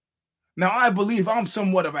 Now, I believe I'm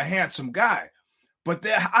somewhat of a handsome guy, but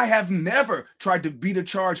I have never tried to beat a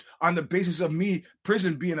charge on the basis of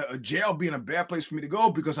prison being a jail, being a bad place for me to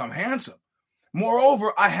go because I'm handsome.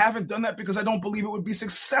 Moreover, I haven't done that because I don't believe it would be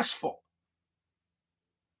successful.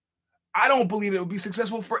 I don't believe it would be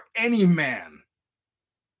successful for any man.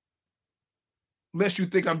 Lest you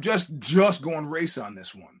think I'm just going race on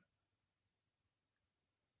this one.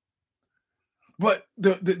 But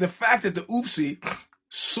the fact that the Oopsie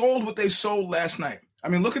sold what they sold last night. I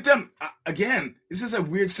mean, look at them. Again, this is a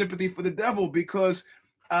weird sympathy for the devil because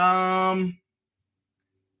I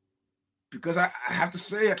have to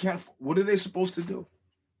say, I can't. What are they supposed to do?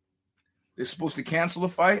 They're supposed to cancel the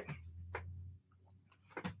fight?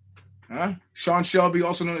 Huh? Sean Shelby,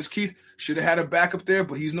 also known as Keith, should have had a backup there,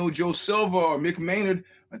 but he's no Joe Silva or Mick Maynard.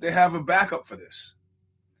 But they have a backup for this.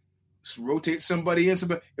 Just rotate somebody in.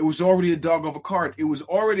 It was already a dog of a card. It was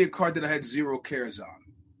already a card that I had zero cares on.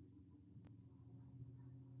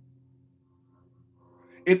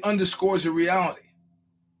 It underscores a reality.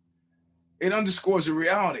 It underscores a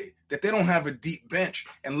reality that they don't have a deep bench.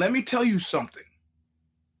 And let me tell you something.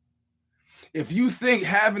 If you think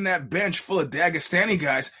having that bench full of Dagestani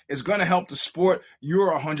guys is going to help the sport,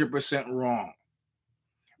 you're 100% wrong.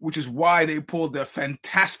 Which is why they pulled the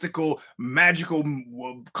fantastical, magical,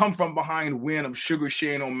 come-from-behind win of Sugar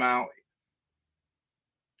Shane O'Malley.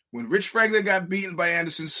 When Rich Franklin got beaten by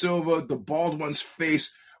Anderson Silva, the bald one's face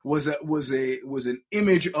was an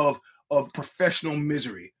image of professional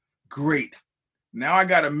misery. Great. Now I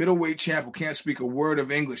got a middleweight champ who can't speak a word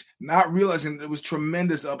of English, not realizing there was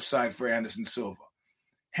tremendous upside for Anderson Silva.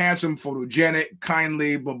 Handsome, photogenic,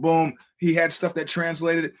 kindly, but boom, he had stuff that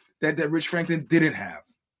translated that Rich Franklin didn't have.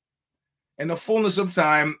 In the fullness of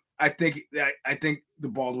time, I think the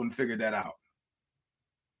Baldwin figured that out.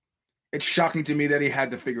 It's shocking to me that he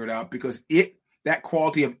had to figure it out because that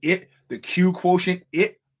quality of the Q quotient,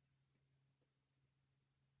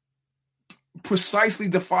 precisely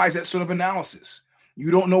defies that sort of analysis.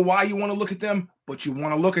 You don't know why you want to look at them, but you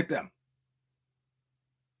want to look at them.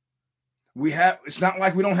 It's not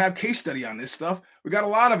like we don't have case study on this stuff. We got a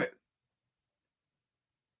lot of it.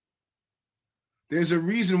 There's a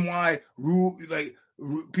reason why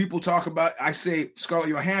people talk about, I say Scarlett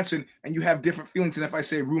Johansson, and you have different feelings than if I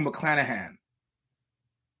say Rue McClanahan.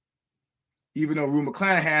 Even though Rue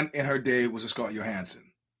McClanahan in her day was a Scarlett Johansson.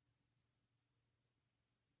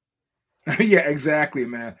 Yeah, exactly,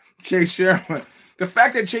 man. Chase Sherman. The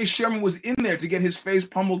fact that Chase Sherman was in there to get his face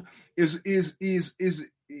pummeled is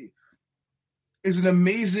an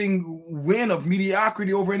amazing win of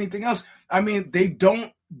mediocrity over anything else. I mean, they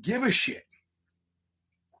don't give a shit.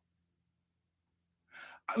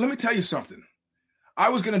 Let me tell you something. I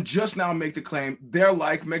was going to just now make the claim they're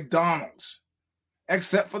like McDonald's,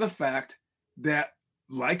 except for the fact that,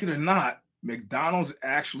 like it or not, McDonald's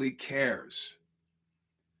actually cares.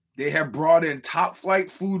 They have brought in top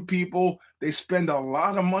flight food people. They spend a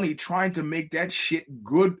lot of money trying to make that shit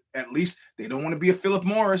good. At least they don't want to be a Philip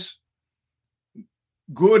Morris.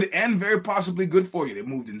 Good and very possibly good for you. They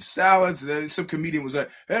moved in salads. Some comedian was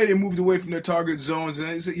like, hey, they moved away from their target zones. And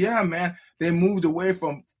they said, yeah, man, they moved away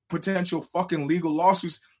from potential fucking legal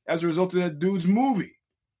lawsuits as a result of that dude's movie.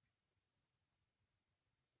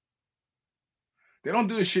 They don't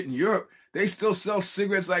do this shit in Europe. They still sell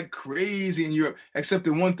cigarettes like crazy in Europe, except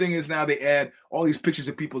the one thing is now they add all these pictures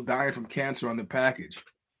of people dying from cancer on the package.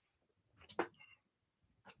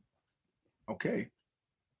 Okay.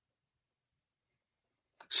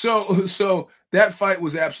 So that fight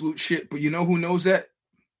was absolute shit, but you know who knows that?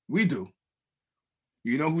 We do.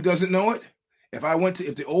 You know who doesn't know it? If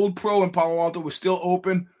the old pro in Palo Alto was still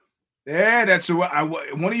open, one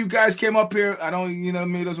of you guys came up here. I don't,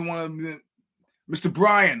 me doesn't want to. Mr.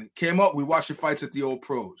 Bryan came up. We watched the fights at the old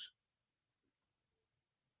pros.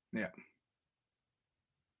 Yeah.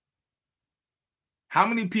 How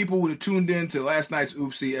many people would have tuned in to last night's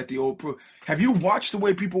UFC at the old pro? Have you watched the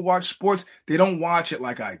way people watch sports? They don't watch it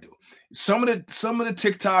like I do. Some of the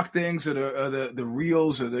TikTok things or the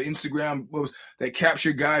reels or the Instagram posts that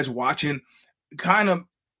capture guys watching,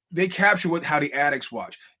 they capture how the addicts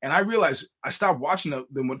watch. And I realized I stopped watching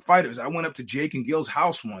them with fighters. I went up to Jake and Gil's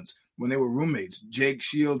house once when they were roommates, Jake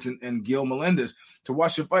Shields and Gil Melendez, to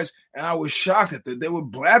watch the fights. And I was shocked that they were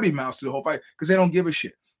blabby mouths through the whole fight because they don't give a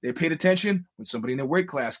shit. They paid attention when somebody in their weight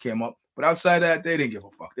class came up. But outside that, they didn't give a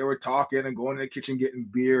fuck. They were talking and going to the kitchen, getting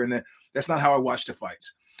beer. And that's not how I watch the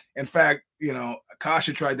fights. In fact,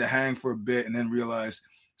 Akasha tried to hang for a bit and then realized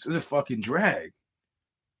this is a fucking drag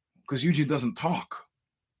because Eugene doesn't talk.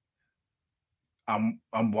 I'm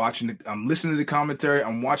watching it. I'm listening to the commentary.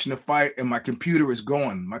 I'm watching the fight, and my computer is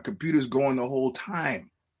going. My computer is going the whole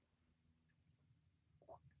time.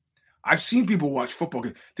 I've seen people watch football.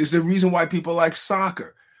 There's a reason why people like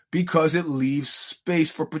soccer, because it leaves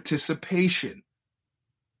space for participation.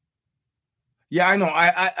 Yeah, I know.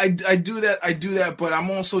 I do that. I do that, but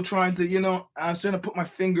I'm also trying to, I'm trying to put my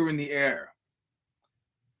finger in the air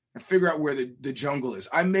and figure out where the jungle is.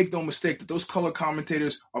 I make no mistake that those color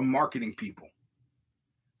commentators are marketing people.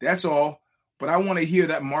 That's all. But I want to hear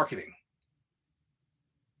that marketing.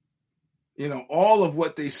 all of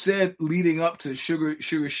what they said leading up to Sugar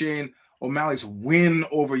Shane O'Malley's win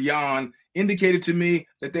over Jan indicated to me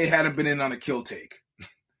that they hadn't been in on a kill take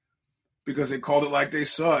because they called it like they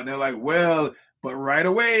saw it. And they're like, well, but right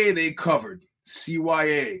away they covered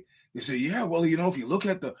CYA. They say, yeah, well, if you look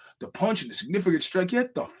at the punch and the significant strike,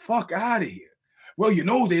 get the fuck out of here. Well,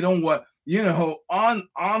 they don't want,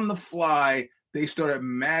 on the fly, they started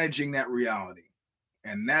managing that reality.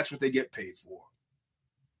 And that's what they get paid for.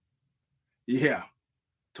 Yeah.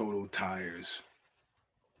 Total tires.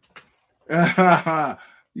 Yeah,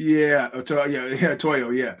 Toyo,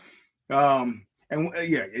 yeah. And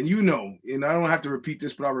I don't have to repeat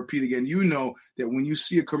this, but I'll repeat again. That when you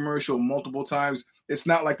see a commercial multiple times, it's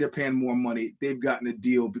not like they're paying more money. They've gotten a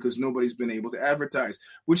deal because nobody's been able to advertise,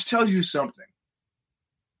 which tells you something.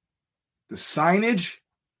 The signage,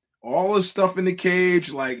 all the stuff in the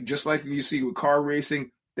cage, just like you see with car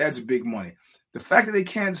racing, that's big money. The fact that they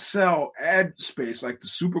can't sell ad space like the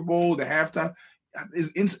Super Bowl, the halftime,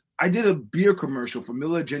 I did a beer commercial for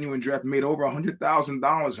Miller Genuine Draft, made over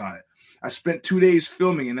 $100,000 on it. I spent 2 days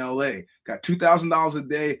filming in LA, got $2,000 a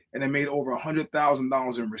day, and I made over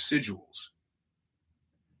 $100,000 in residuals.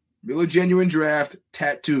 Miller Genuine Draft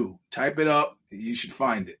tattoo. Type it up, you should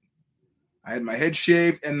find it. I had my head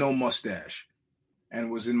shaved and no mustache,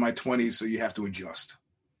 and was in my 20s, so you have to adjust.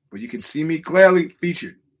 But you can see me clearly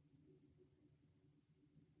featured.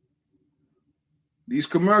 These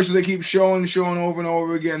commercials they keep showing over and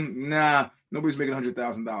over again. Nah, nobody's making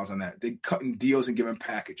 $100,000 on that. They're cutting deals and giving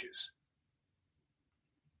packages.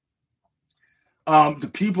 The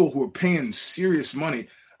people who are paying serious money,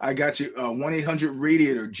 I got you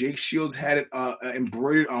 1-800-Radiator. Jake Shields had it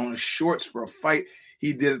embroidered on his shorts for a fight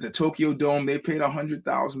he did at the Tokyo Dome. They paid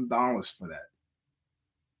 $100,000 for that.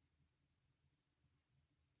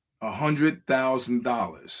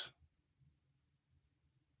 $100,000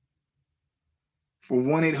 for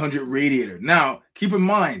 1-800-Radiator. Now, keep in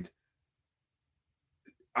mind,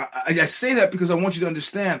 I say that because I want you to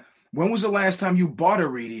understand, when was the last time you bought a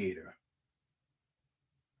radiator?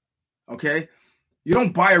 Okay? You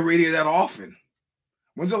don't buy a radiator that often.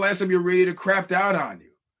 When's the last time your radiator crapped out on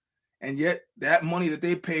you? And yet, that money that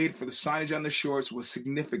they paid for the signage on the shorts was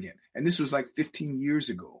significant. And this was like 15 years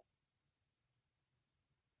ago.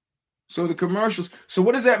 So the commercials. So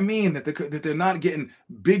what does that mean? That they're not getting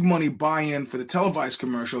big money buy-in for the televised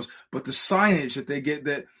commercials, but the signage that they get,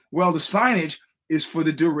 the signage is for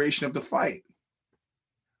the duration of the fight.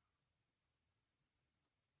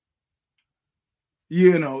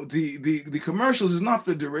 The commercials is not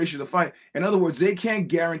for the duration of the fight. In other words, they can't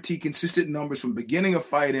guarantee consistent numbers from beginning of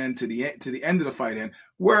fight end to the end of the fight end.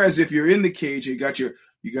 Whereas if you're in the cage, you got your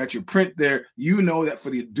print there. You know that for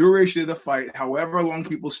the duration of the fight, however long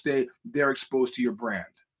people stay, they're exposed to your brand.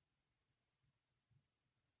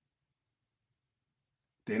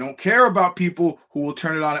 They don't care about people who will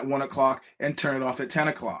turn it on at 1 o'clock and turn it off at 10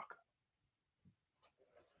 o'clock.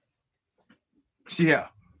 Yeah.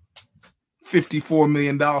 $54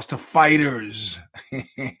 million to fighters.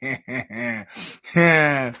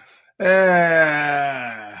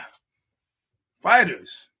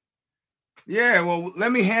 Fighters. Yeah, well,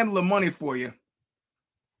 let me handle the money for you.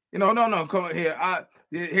 No, come here.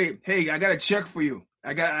 Hey, I got a check for you.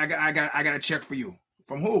 I got a check for you.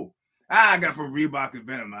 From who? I got from Reebok and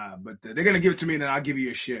Venom, but they're gonna give it to me, and then I'll give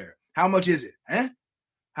you a share. How much is it? Huh?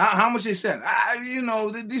 How much they said?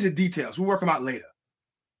 These are details. We'll work them out later.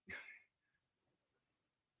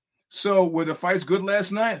 So were the fights good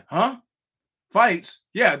last night? Huh? Fights?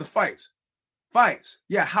 Yeah, the fights. Fights.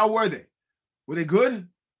 Yeah, how were they? Were they good?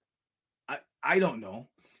 I don't know.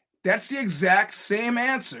 That's the exact same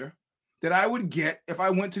answer that I would get if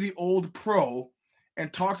I went to the Old Pro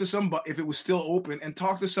and talked to somebody, if it was still open, and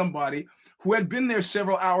talked to somebody who had been there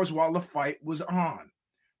several hours while the fight was on.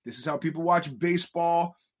 This is how people watch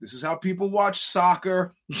baseball. This is how people watch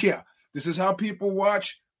soccer. Yeah, this is how people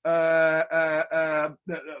watch the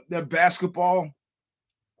basketball.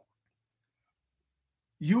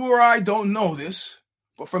 You or I don't know this,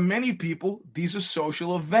 but for many people, these are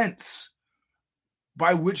social events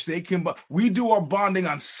by which they can. We do our bonding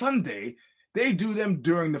on Sunday. They do them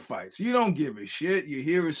during the fights. You don't give a shit. You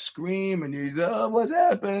hear a scream and you say, oh, what's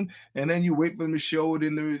happened? And then you wait for them to show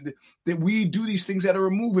it. That we do these things at a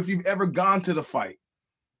remove if you've ever gone to the fight.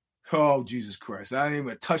 Oh, Jesus Christ. I didn't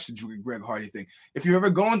even touch the Greg Hardy thing. If you've ever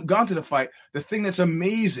gone to the fight, the thing that's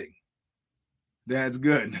amazing, that's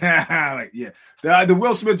good. The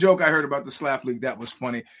Will Smith joke I heard about the slap league, that was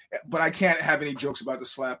funny. But I can't have any jokes about the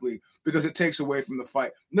slap league because it takes away from the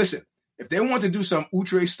fight. Listen, if they want to do some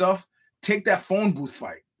outre stuff, take that phone booth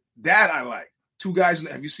fight. That I like. Two guys.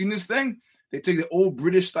 Have you seen this thing? They take the old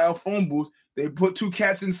British style phone booth. They put two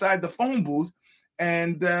cats inside the phone booth,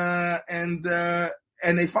 and they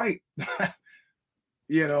fight.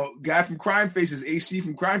 Guy from Crime Faces, AC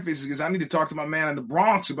from Crime Faces, because I need to talk to my man in the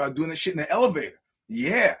Bronx about doing that shit in the elevator.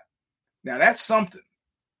 Yeah. Now that's something.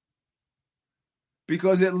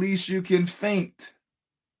 Because at least you can faint.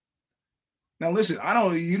 Now listen,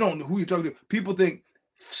 you don't know who you're talking to. People think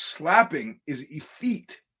slapping is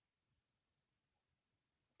effete.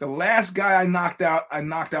 The last guy I knocked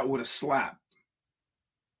out with a slap.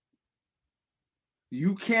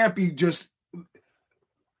 You can't be just,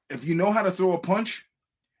 if you know how to throw a punch,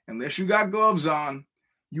 unless you got gloves on,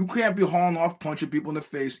 you can't be hauling off punching people in the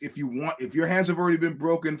face. If your hands have already been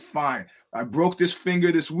broken, fine. I broke this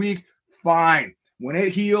finger this week, fine. When it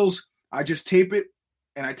heals, I just tape it,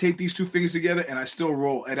 and I tape these two fingers together, and I still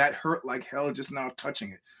roll. And that hurt like hell just now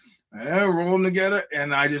touching it. And I roll them together,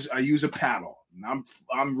 and I use a paddle. And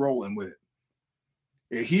I'm rolling with it.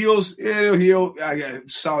 It heals, it'll heal. I got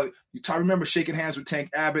solid. I remember shaking hands with Tank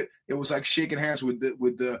Abbott. It was like shaking hands with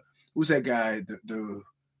the who's that guy? The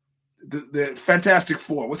Fantastic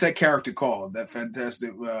Four. What's that character called? That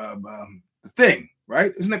Fantastic the Thing,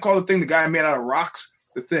 right? Isn't it called the Thing? The guy made out of rocks.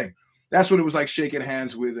 The Thing. That's what it was like shaking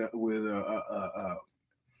hands with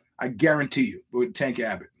I guarantee you, with Tank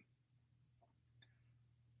Abbott.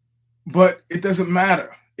 But it doesn't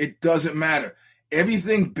matter. It doesn't matter.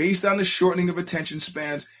 Everything based on the shortening of attention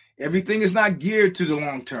spans, everything is not geared to the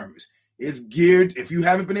long termers. It's geared, if you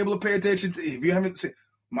haven't been able to pay attention to, if you haven't,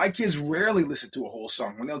 my kids rarely listen to a whole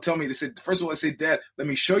song. When they'll tell me, they say, first of all, I say, Dad, let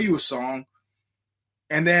me show you a song.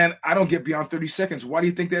 And then I don't get beyond 30 seconds. Why do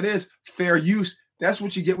you think that is? Fair use. That's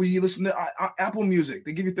what you get when you listen to Apple Music.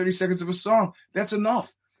 They give you 30 seconds of a song. That's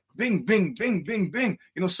enough. Bing, bing, bing, bing, bing.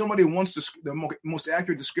 Somebody once, the most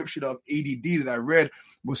accurate description of ADD that I read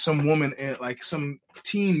was some woman in like some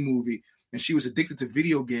teen movie, and she was addicted to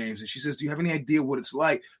video games. And she says, do you have any idea what it's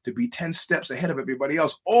like to be 10 steps ahead of everybody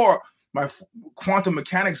else? Or my quantum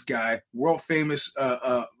mechanics guy, world famous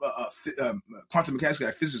quantum mechanics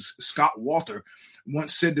guy, physicist Scott Walter,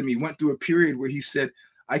 once said to me, went through a period where he said,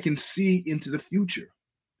 I can see into the future.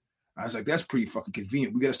 I was like, that's pretty fucking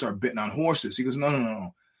convenient. We got to start betting on horses. He goes,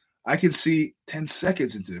 no. I can see 10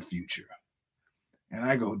 seconds into the future. And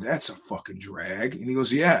I go, that's a fucking drag. And he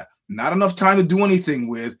goes, yeah, not enough time to do anything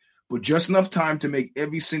with, but just enough time to make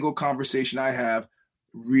every single conversation I have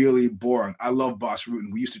really boring. I love Boss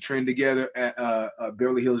Rutan. We used to train together at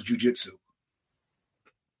Beverly Hills Jiu-Jitsu.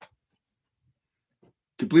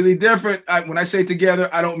 Completely different. When I say together,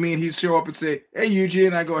 I don't mean he'd show up and say, hey,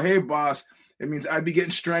 Eugene. I go, hey, boss. It means I'd be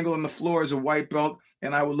getting strangled on the floor as a white belt,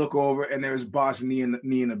 and I would look over, and there's boss knee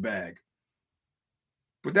in the bag.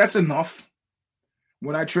 But that's enough.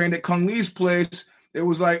 When I trained at Kung Lee's place, it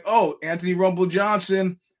was like, oh, Anthony Rumble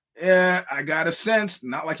Johnson. Yeah, I got a sense.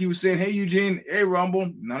 Not like he was saying, hey, Eugene, hey,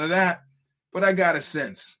 Rumble. None of that. But I got a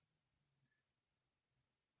sense.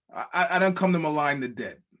 I don't come to malign the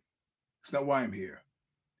dead. It's not why I'm here.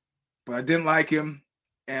 But I didn't like him,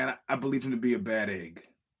 and I believed him to be a bad egg.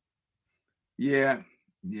 Yeah.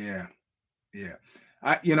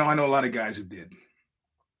 I know a lot of guys who did.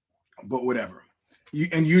 But whatever.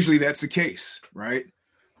 And usually that's the case, right?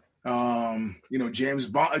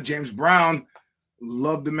 James Brown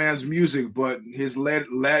loved the man's music, but his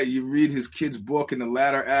you read his kid's book in the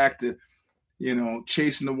latter act,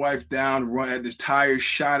 chasing the wife down, had his tires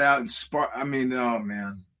shot out and spark. I mean, oh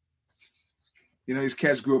man. These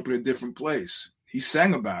cats grew up in a different place. He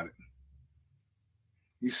sang about it.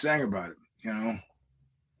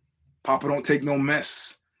 Papa don't take no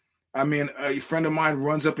mess. I mean, a friend of mine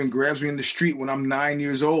runs up and grabs me in the street when I'm 9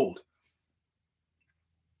 years old.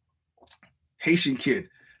 Haitian kid.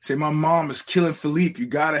 Say, my mom is killing Philippe. You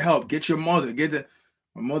got to help. Get your mother.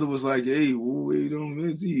 My mother was like, hey,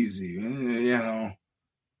 it's easy. I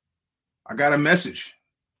got a message.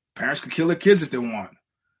 Parents can kill their kids if they want.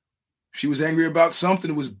 She was angry about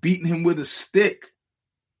something. It was beating him with a stick.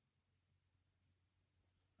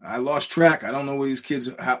 I lost track. I don't know what these kids,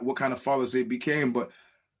 what kind of fathers they became, but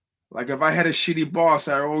like if I had a shitty boss,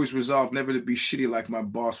 I always resolved never to be shitty like my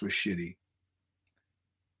boss was shitty.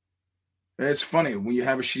 It's funny when you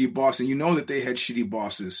have a shitty boss and you know that they had shitty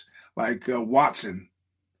bosses like Watson,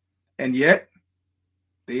 and yet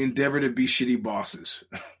they endeavor to be shitty bosses.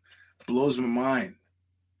 Blows my mind.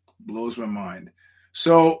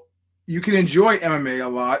 So you can enjoy MMA a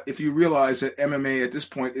lot if you realize that MMA at this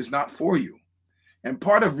point is not for you. And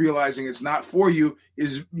part of realizing it's not for you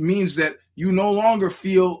means that you no longer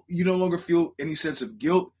feel any sense of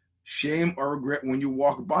guilt, shame, or regret when you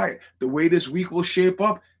walk by it. The way this week will shape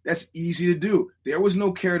up, that's easy to do. There was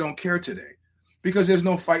no care, don't care today. because there's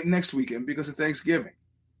no fight next weekend because of Thanksgiving.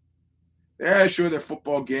 Yeah, sure, they're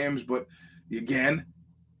football games, but again,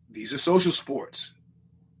 these are social sports.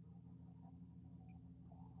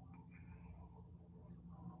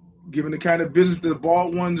 Given the kind of business the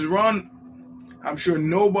bald ones run, I'm sure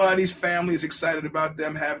nobody's family is excited about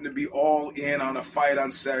them having to be all in on a fight on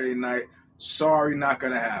Saturday night. Sorry, not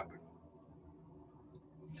going to happen.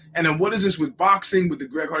 And then what is this with boxing, with the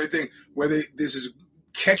Greg Hardy thing, where this is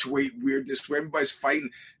catch weight weirdness where everybody's fighting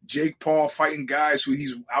Jake Paul, fighting guys who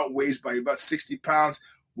he's outweighs by about 60 pounds.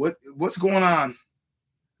 What's going on?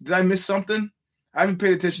 Did I miss something? I haven't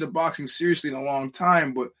paid attention to boxing seriously in a long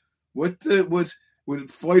time, but with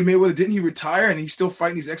Floyd Mayweather, didn't he retire and he's still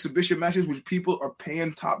fighting these exhibition matches which people are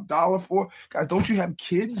paying top dollar for? Guys, don't you have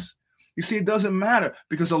kids? You see, it doesn't matter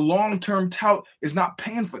because a long-term tout is not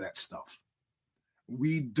paying for that stuff.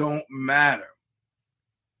 We don't matter.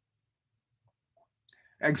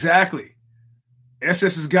 Exactly.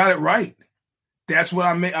 SS has got it right. That's what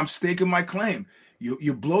I'm staking my claim.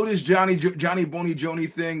 You blow this Johnny Boney Joni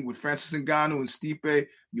thing with Francis Ngannou and Stipe.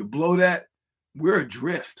 You blow that, we're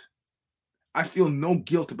adrift. I feel no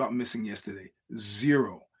guilt about missing yesterday.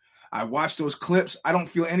 Zero. I watched those clips. I don't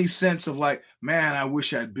feel any sense of like, man, I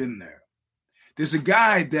wish I'd been there. There's a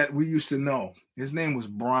guy that we used to know. His name was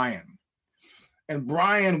Brian. And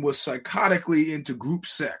Brian was psychotically into group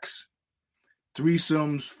sex.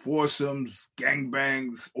 Threesomes, foursomes,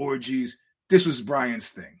 gangbangs, orgies. This was Brian's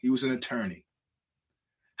thing. He was an attorney.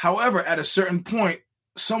 However, at a certain point,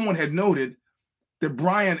 someone had noted that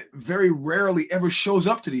Brian very rarely ever shows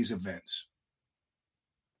up to these events.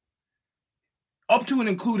 Up to and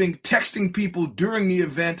including texting people during the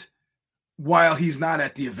event while he's not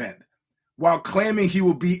at the event. While claiming he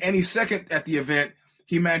will be any second at the event,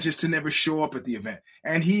 he manages to never show up at the event.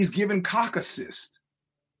 And he's given cock assist,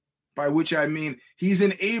 by which I mean he's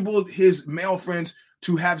enabled his male friends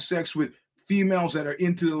to have sex with females that are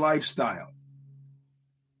into the lifestyle.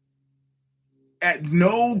 At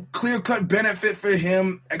no clear-cut benefit for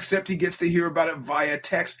him, except he gets to hear about it via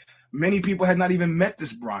text. Many people had not even met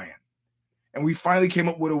this Brian. And we finally came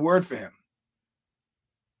up with a word for him.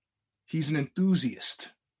 He's an enthusiast.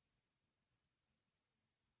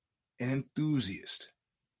 An enthusiast.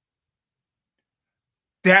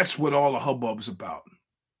 That's what all the hubbub's about.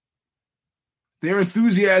 Their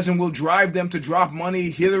enthusiasm will drive them to drop money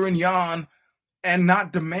hither and yon and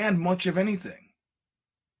not demand much of anything.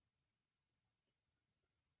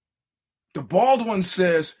 The bald one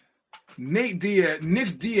says, Nick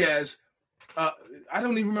Diaz, I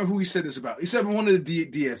don't even remember who he said this about. He said one of the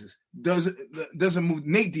Diaz's doesn't move.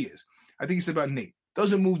 Nate Diaz. I think he said about Nate.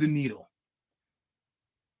 Doesn't move the needle.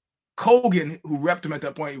 Kogan, who repped him at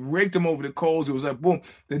that point, raked him over the coals. It was like, boom,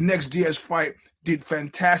 the next Diaz fight did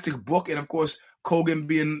fantastic book. And, of course, Kogan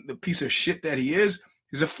being the piece of shit that he is,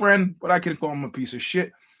 he's a friend, but I can call him a piece of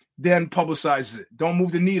shit, then publicizes it. Don't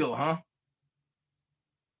move the needle, huh?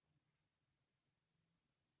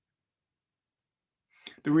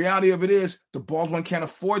 The reality of it is the bald one can't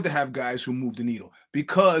afford to have guys who move the needle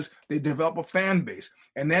because they develop a fan base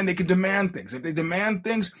and then they can demand things. If they demand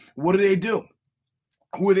things, what do?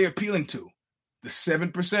 Who are they appealing to? The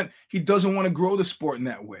 7%. He doesn't want to grow the sport in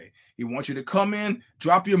that way. He wants you to come in,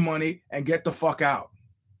 drop your money, and get the fuck out.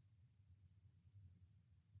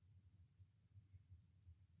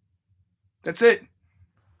 That's it.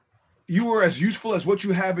 You are as useful as what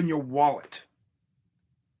you have in your wallet.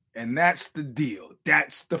 And that's the deal.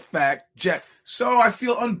 That's the fact, Jack. So I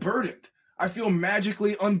feel unburdened. I feel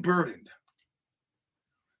magically unburdened.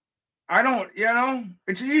 I don't,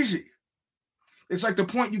 it's easy. It's like the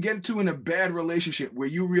point you get to in a bad relationship where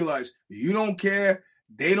you realize you don't care,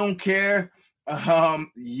 they don't care.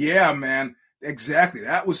 Yeah, man, exactly.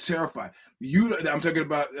 That was terrifying. I'm talking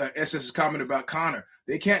about SS's comment about Connor.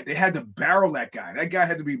 They had to barrel that guy. That guy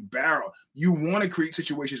had to be barreled. You want to create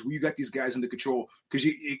situations where you got these guys under control because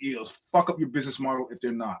you'll fuck up your business model if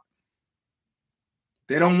they're not.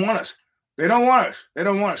 They don't want us. There are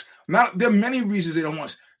many reasons they don't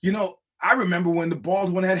want us. I remember when the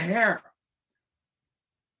bald one had hair.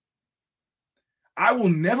 I will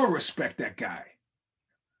never respect that guy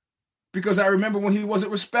because I remember when he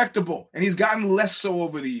wasn't respectable and he's gotten less so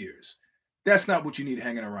over the years. That's not what you need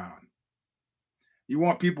hanging around. You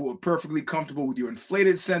want people who are perfectly comfortable with your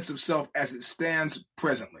inflated sense of self as it stands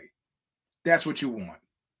presently. That's what you want.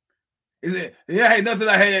 Is it? Yeah, hey, nothing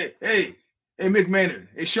I hate. Hey, Mick Maynard.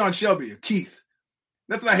 Hey, Sean Shelby. Keith.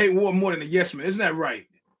 Nothing I hate more than a yes man. Isn't that right?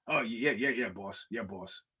 Oh, yeah, boss. Yeah,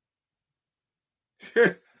 boss.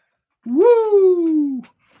 Woo!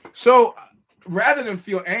 So rather than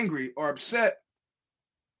feel angry or upset,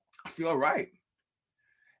 I feel right.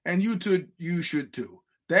 and you should too.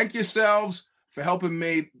 Thank yourselves for helping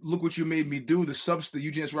me. Look what you made me do. The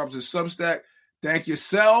Eugene S. Robertson Substack. Thank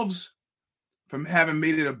yourselves for having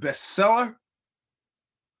made it a bestseller.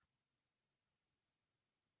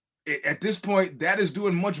 At this point, that is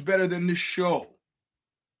doing much better than this show.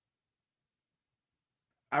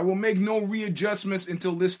 I will make no readjustments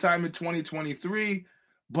until this time in 2023,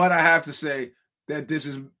 but I have to say that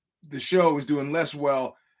the show is doing less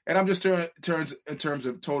well, and I'm just turns in terms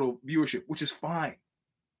of total viewership, which is fine.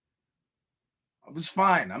 It's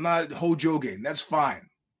fine. I'm not Jogan. That's fine.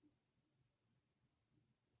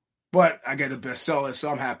 But I get a bestseller, so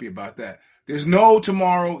I'm happy about that. There's no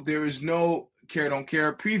tomorrow. There is no Care Don't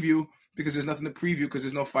Care preview because there's nothing to preview because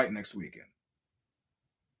there's no fight next weekend.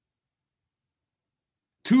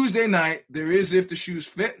 Tuesday night, there is If the Shoes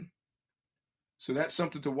Fit. So that's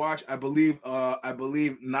something to watch. I believe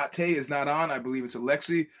Nate is not on. I believe it's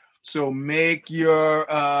Alexi. So make your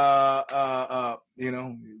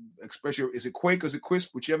express your, is it Quake or is it Quisp,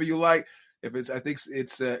 whichever you like. If it's, I think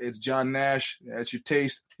it's John Nash. That's your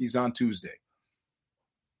taste. He's on Tuesday.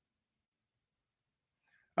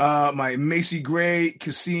 My Macy Gray,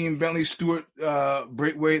 Kasim Bentley Stewart,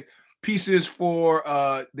 Braithwaite pieces for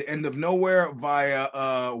the End of Nowhere via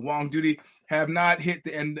Wong Duty have not hit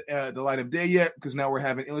the end, the light of day yet, because now we're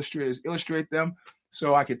having illustrators illustrate them,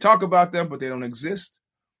 so I can talk about them, but they don't exist.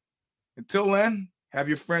 Until then, have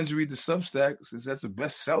your friends read the Substack, since that's a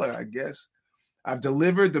bestseller, I guess. I've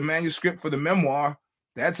delivered the manuscript for the memoir.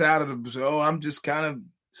 That's out of the, so I'm just kind of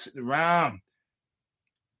sitting around.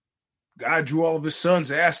 God drew all of his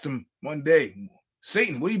sons, asked him one day,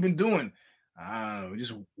 Satan, what have you been doing? I don't know,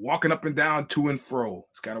 just walking up and down, to and fro.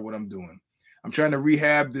 It's kind of what I'm doing. I'm trying to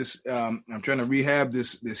rehab this.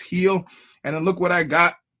 This heel, and then look what I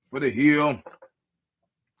got for the heel.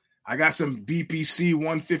 I got some BPC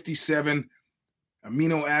 157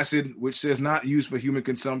 amino acid, which says not used for human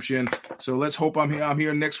consumption. So let's hope I'm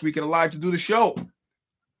here next week at Alive to do the show. The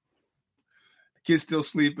kid's still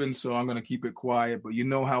sleeping, so I'm gonna keep it quiet. But you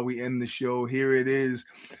know how we end the show. Here it is.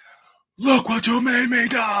 Look what you made me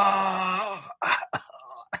do.